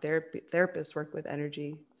than how therapists work with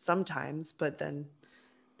energy sometimes. But then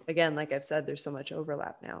again, like I've said, there's so much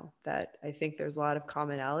overlap now that I think there's a lot of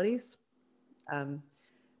commonalities. Um,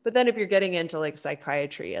 but then if you're getting into like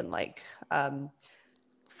psychiatry and like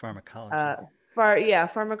Pharmacology. uh,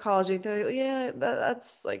 pharmacology,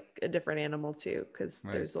 that's like a different animal too, because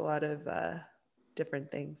Right. there's a lot of different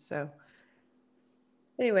things. So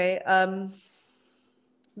anyway,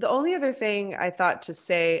 the only other thing I thought to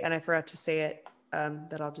say, and I forgot to say it,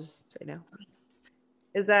 that I'll just say now,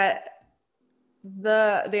 is that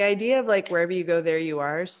the idea of like wherever you go, there you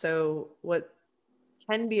are. So what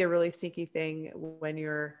can be a really sneaky thing when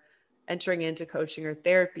you're entering into coaching or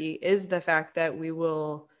therapy is the fact that we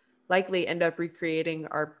will likely end up recreating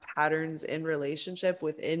our patterns in relationship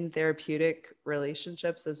within therapeutic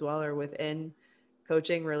relationships as well, or within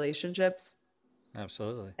coaching relationships.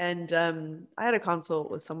 Absolutely. And I had a consult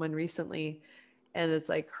with someone recently, and it's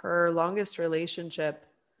like her longest relationship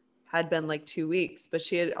had been like 2 weeks, but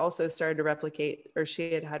she had also started to replicate, or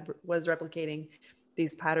was replicating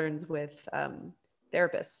these patterns with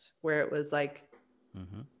therapists, where it was like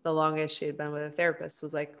Mm-hmm. the longest she had been with a therapist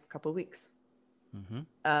was like a couple of weeks.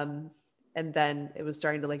 Mm-hmm. And then it was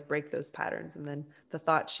starting to like break those patterns, and then the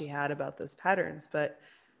thoughts she had about those patterns. But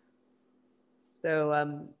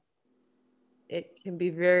so it can be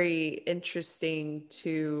very interesting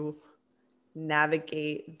to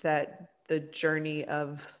navigate the journey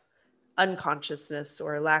of unconsciousness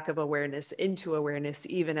or lack of awareness into awareness,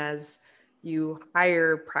 even as you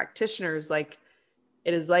hire practitioners. Like,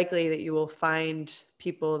 it is likely that you will find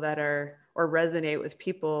people that are, or resonate with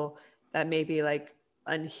people that may be like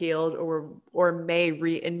unhealed, or may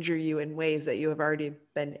re-injure you in ways that you have already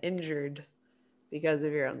been injured because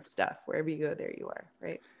of your own stuff. Wherever you go, there you are,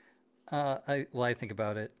 right? I think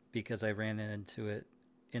about it because I ran into it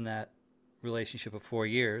in that relationship of 4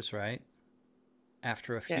 years, right?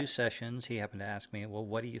 After a Yeah. few sessions, he happened to ask me, "Well,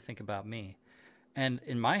 what do you think about me?" And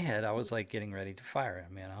in my head, I was like getting ready to fire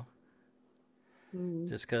him, Mm-hmm.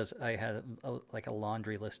 just because I had like a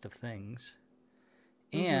laundry list of things.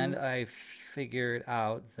 Mm-hmm. And I figured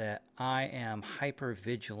out that I am hyper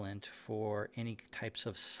vigilant for any types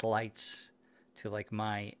of slights to like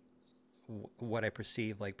what I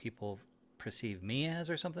perceive like people perceive me as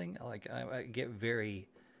or something. Like I get very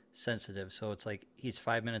sensitive. So it's like he's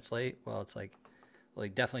 5 minutes late. Well, it's like, well, he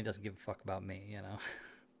definitely doesn't give a fuck about me.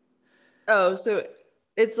 Oh, so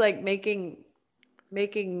it's like making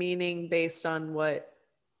meaning based on what,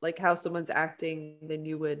 like how someone's acting, then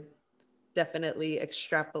you would definitely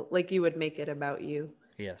extrapolate, like you would make it about you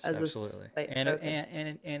Yes, as a absolutely, site. and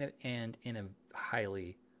Okay. and in a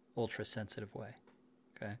highly ultra sensitive way.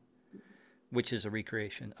 Okay, which is a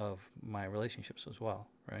recreation of my relationships as well,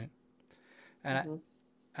 right? And I Mm-hmm.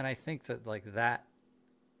 and I think that like that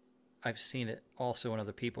I've seen it also in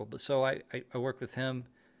other people. But so I worked with him.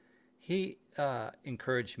 He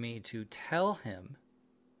encouraged me to tell him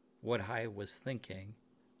what I was thinking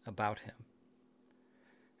about him,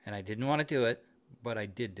 and I didn't want to do it, but I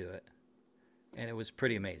did do it, and it was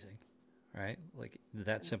pretty amazing, right? Like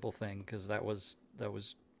that simple thing, because that was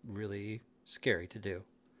really scary to do.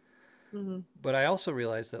 Mm-hmm. But I also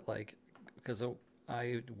realized that like because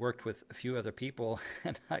I worked with a few other people,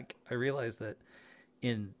 and I realized that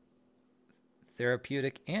in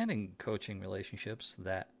therapeutic and in coaching relationships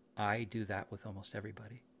that I do that with almost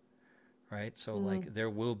everybody, right? So like there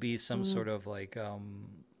will be some Mm-hmm. sort of like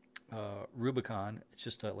Rubicon. It's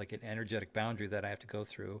just like an energetic boundary that I have to go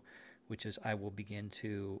through, which is I will begin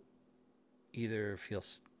to either feel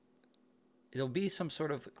it'll be some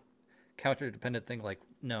sort of counter-dependent thing like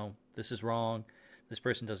no, this is wrong, this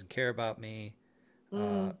person doesn't care about me.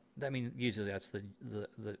 Mm-hmm. I mean, usually that's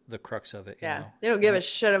the crux of it, Yeah, they don't give And a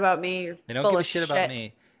shit about me. You're they don't full give a of shit about shit.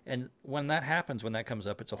 me. And when that happens, when that comes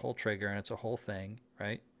up, it's a whole trigger and it's a whole thing,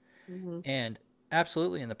 right? Mm-hmm. And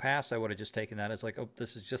absolutely, in the past, I would have just taken that as like, oh,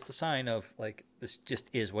 this is just a sign of like, this just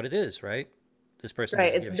is what it is, right? This person Right.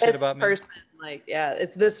 doesn't It's give a shit this about me. person. Like, yeah,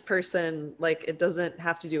 it's this person. Like, it doesn't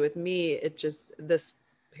have to do with me. It just this.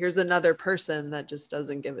 Here's another person that just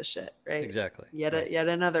doesn't give a shit. Right. Exactly, Yet right. yet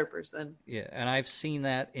another person. Yeah, and I've seen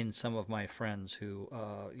that in some of my friends who,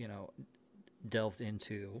 delved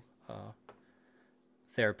into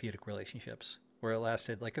therapeutic relationships where it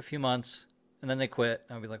lasted like a few months and then they quit.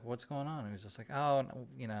 And I'd be like, what's going on? And it was just like, oh,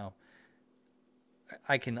 no,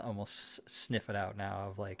 I can almost sniff it out now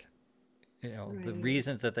of like, the Right.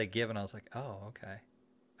 reasons that they give. And I was like, oh, okay.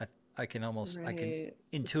 I can Right. The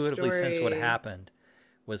intuitively sense what story. happened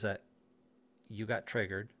was that you got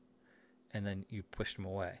triggered and then you pushed them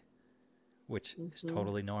away, which is Mm-hmm.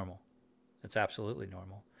 totally normal. It's absolutely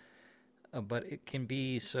normal. But it can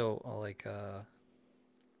be so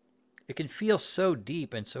it can feel so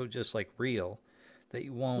deep and so just like real that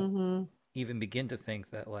you won't Mm-hmm. even begin to think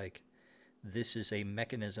that like this is a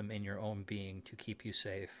mechanism in your own being to keep you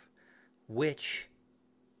safe, which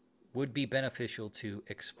would be beneficial to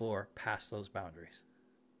explore past those boundaries.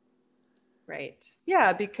 Right.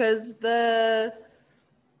 Yeah, because that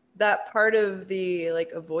part of the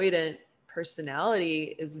like avoidant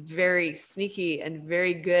personality is very sneaky and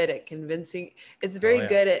very good at convincing. It's Oh very yeah,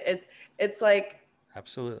 good at it. It's like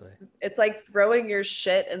absolutely. it's like throwing your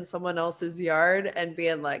shit in someone else's yard and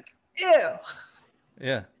being like, ew,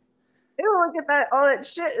 Yeah, ew, look at that, all that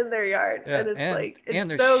shit in their yard. yeah, And it's and like, and it's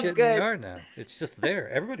there's so shit in the good. yard now. It's just there.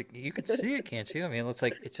 Everybody, you can see it, can't you? I mean,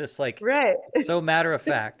 it's just like Right. it's so matter of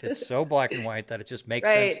fact. It's so black and white that it just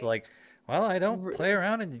makes sense. Right. To like, well, I don't play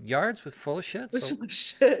around in yards with full of shit, Which so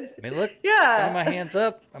shit. I mean, look, throwing my Yeah. hands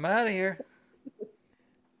up. I'm out of here.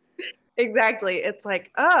 Exactly. It's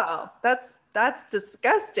like, oh, that's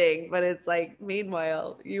disgusting. But it's like,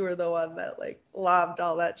 meanwhile, you were the one that like lobbed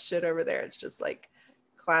all that shit over there. It's just like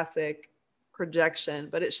classic projection.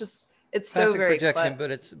 But it's just it's so Classic very projection, clever.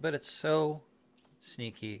 but it's so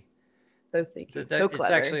sneaky So thinking, so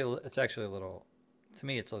clever. It's actually a little, to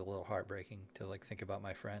me, it's a little heartbreaking to like think about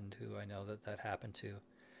my friend who I know that happened to,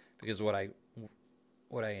 because what I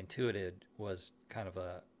intuited was kind of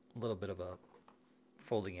a little bit of a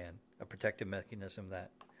folding in, a protective mechanism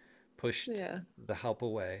that pushed the help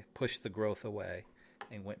away, pushed the growth away,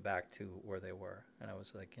 and went back to where they were. And I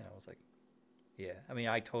was like, yeah. I mean,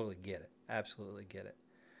 I totally get it, absolutely get it,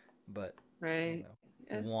 but right,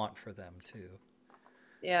 want for them to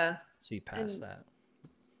see past and, that.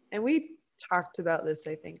 And we talked about this,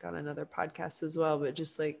 I think, on another podcast as well, but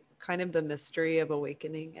just like kind of the mystery of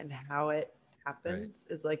awakening and how it happens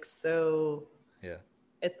is like so. Yeah.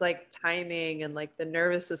 It's like timing and like the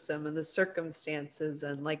nervous system and the circumstances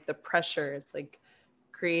and like the pressure. It's like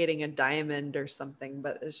creating a diamond or something,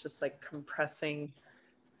 but it's just like compressing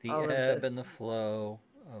The all of ebb and this. the flow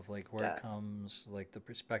of like where it comes, like the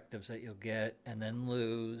perspectives that you'll get and then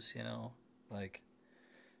lose, like,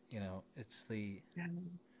 it's the,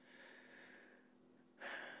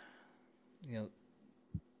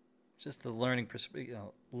 just the learning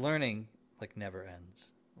learning like never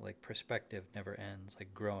ends. Like perspective never ends.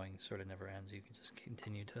 Like growing sort of never ends. You can just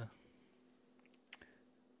continue to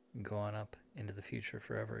go on up into the future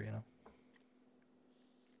forever,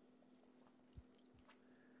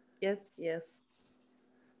 Yes, yes.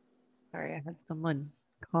 Sorry, I had someone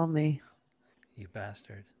call me. You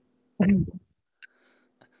bastard.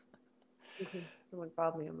 Someone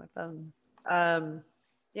called me on my phone.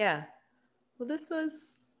 Yeah. Well, this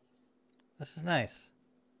is nice.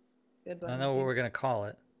 good I one. know what we're gonna call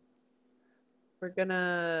it. We'll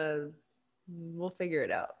figure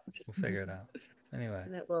it out. We'll figure it out. Anyway.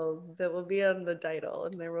 And that will be on the title,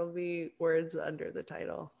 and there will be words under the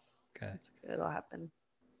title. Okay. It'll happen.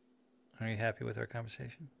 Are you happy with our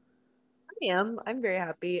conversation? I am. I'm very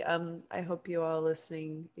happy. I hope you all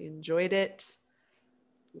listening enjoyed it.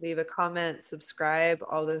 Leave a comment, subscribe.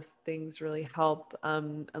 All those things really help.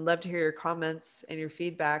 I'd love to hear your comments and your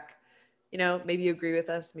feedback. Maybe you agree with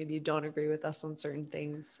us, maybe you don't agree with us on certain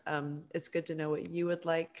things. It's good to know what you would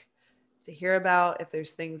like to hear about. If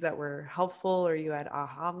there's things that were helpful or you had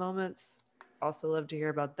aha moments, also love to hear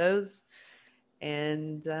about those.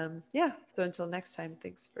 And so until next time,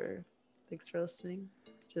 thanks for listening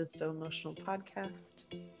to the So Emotional podcast.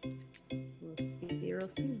 We'll see you real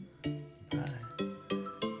soon. Bye.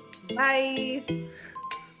 Bye.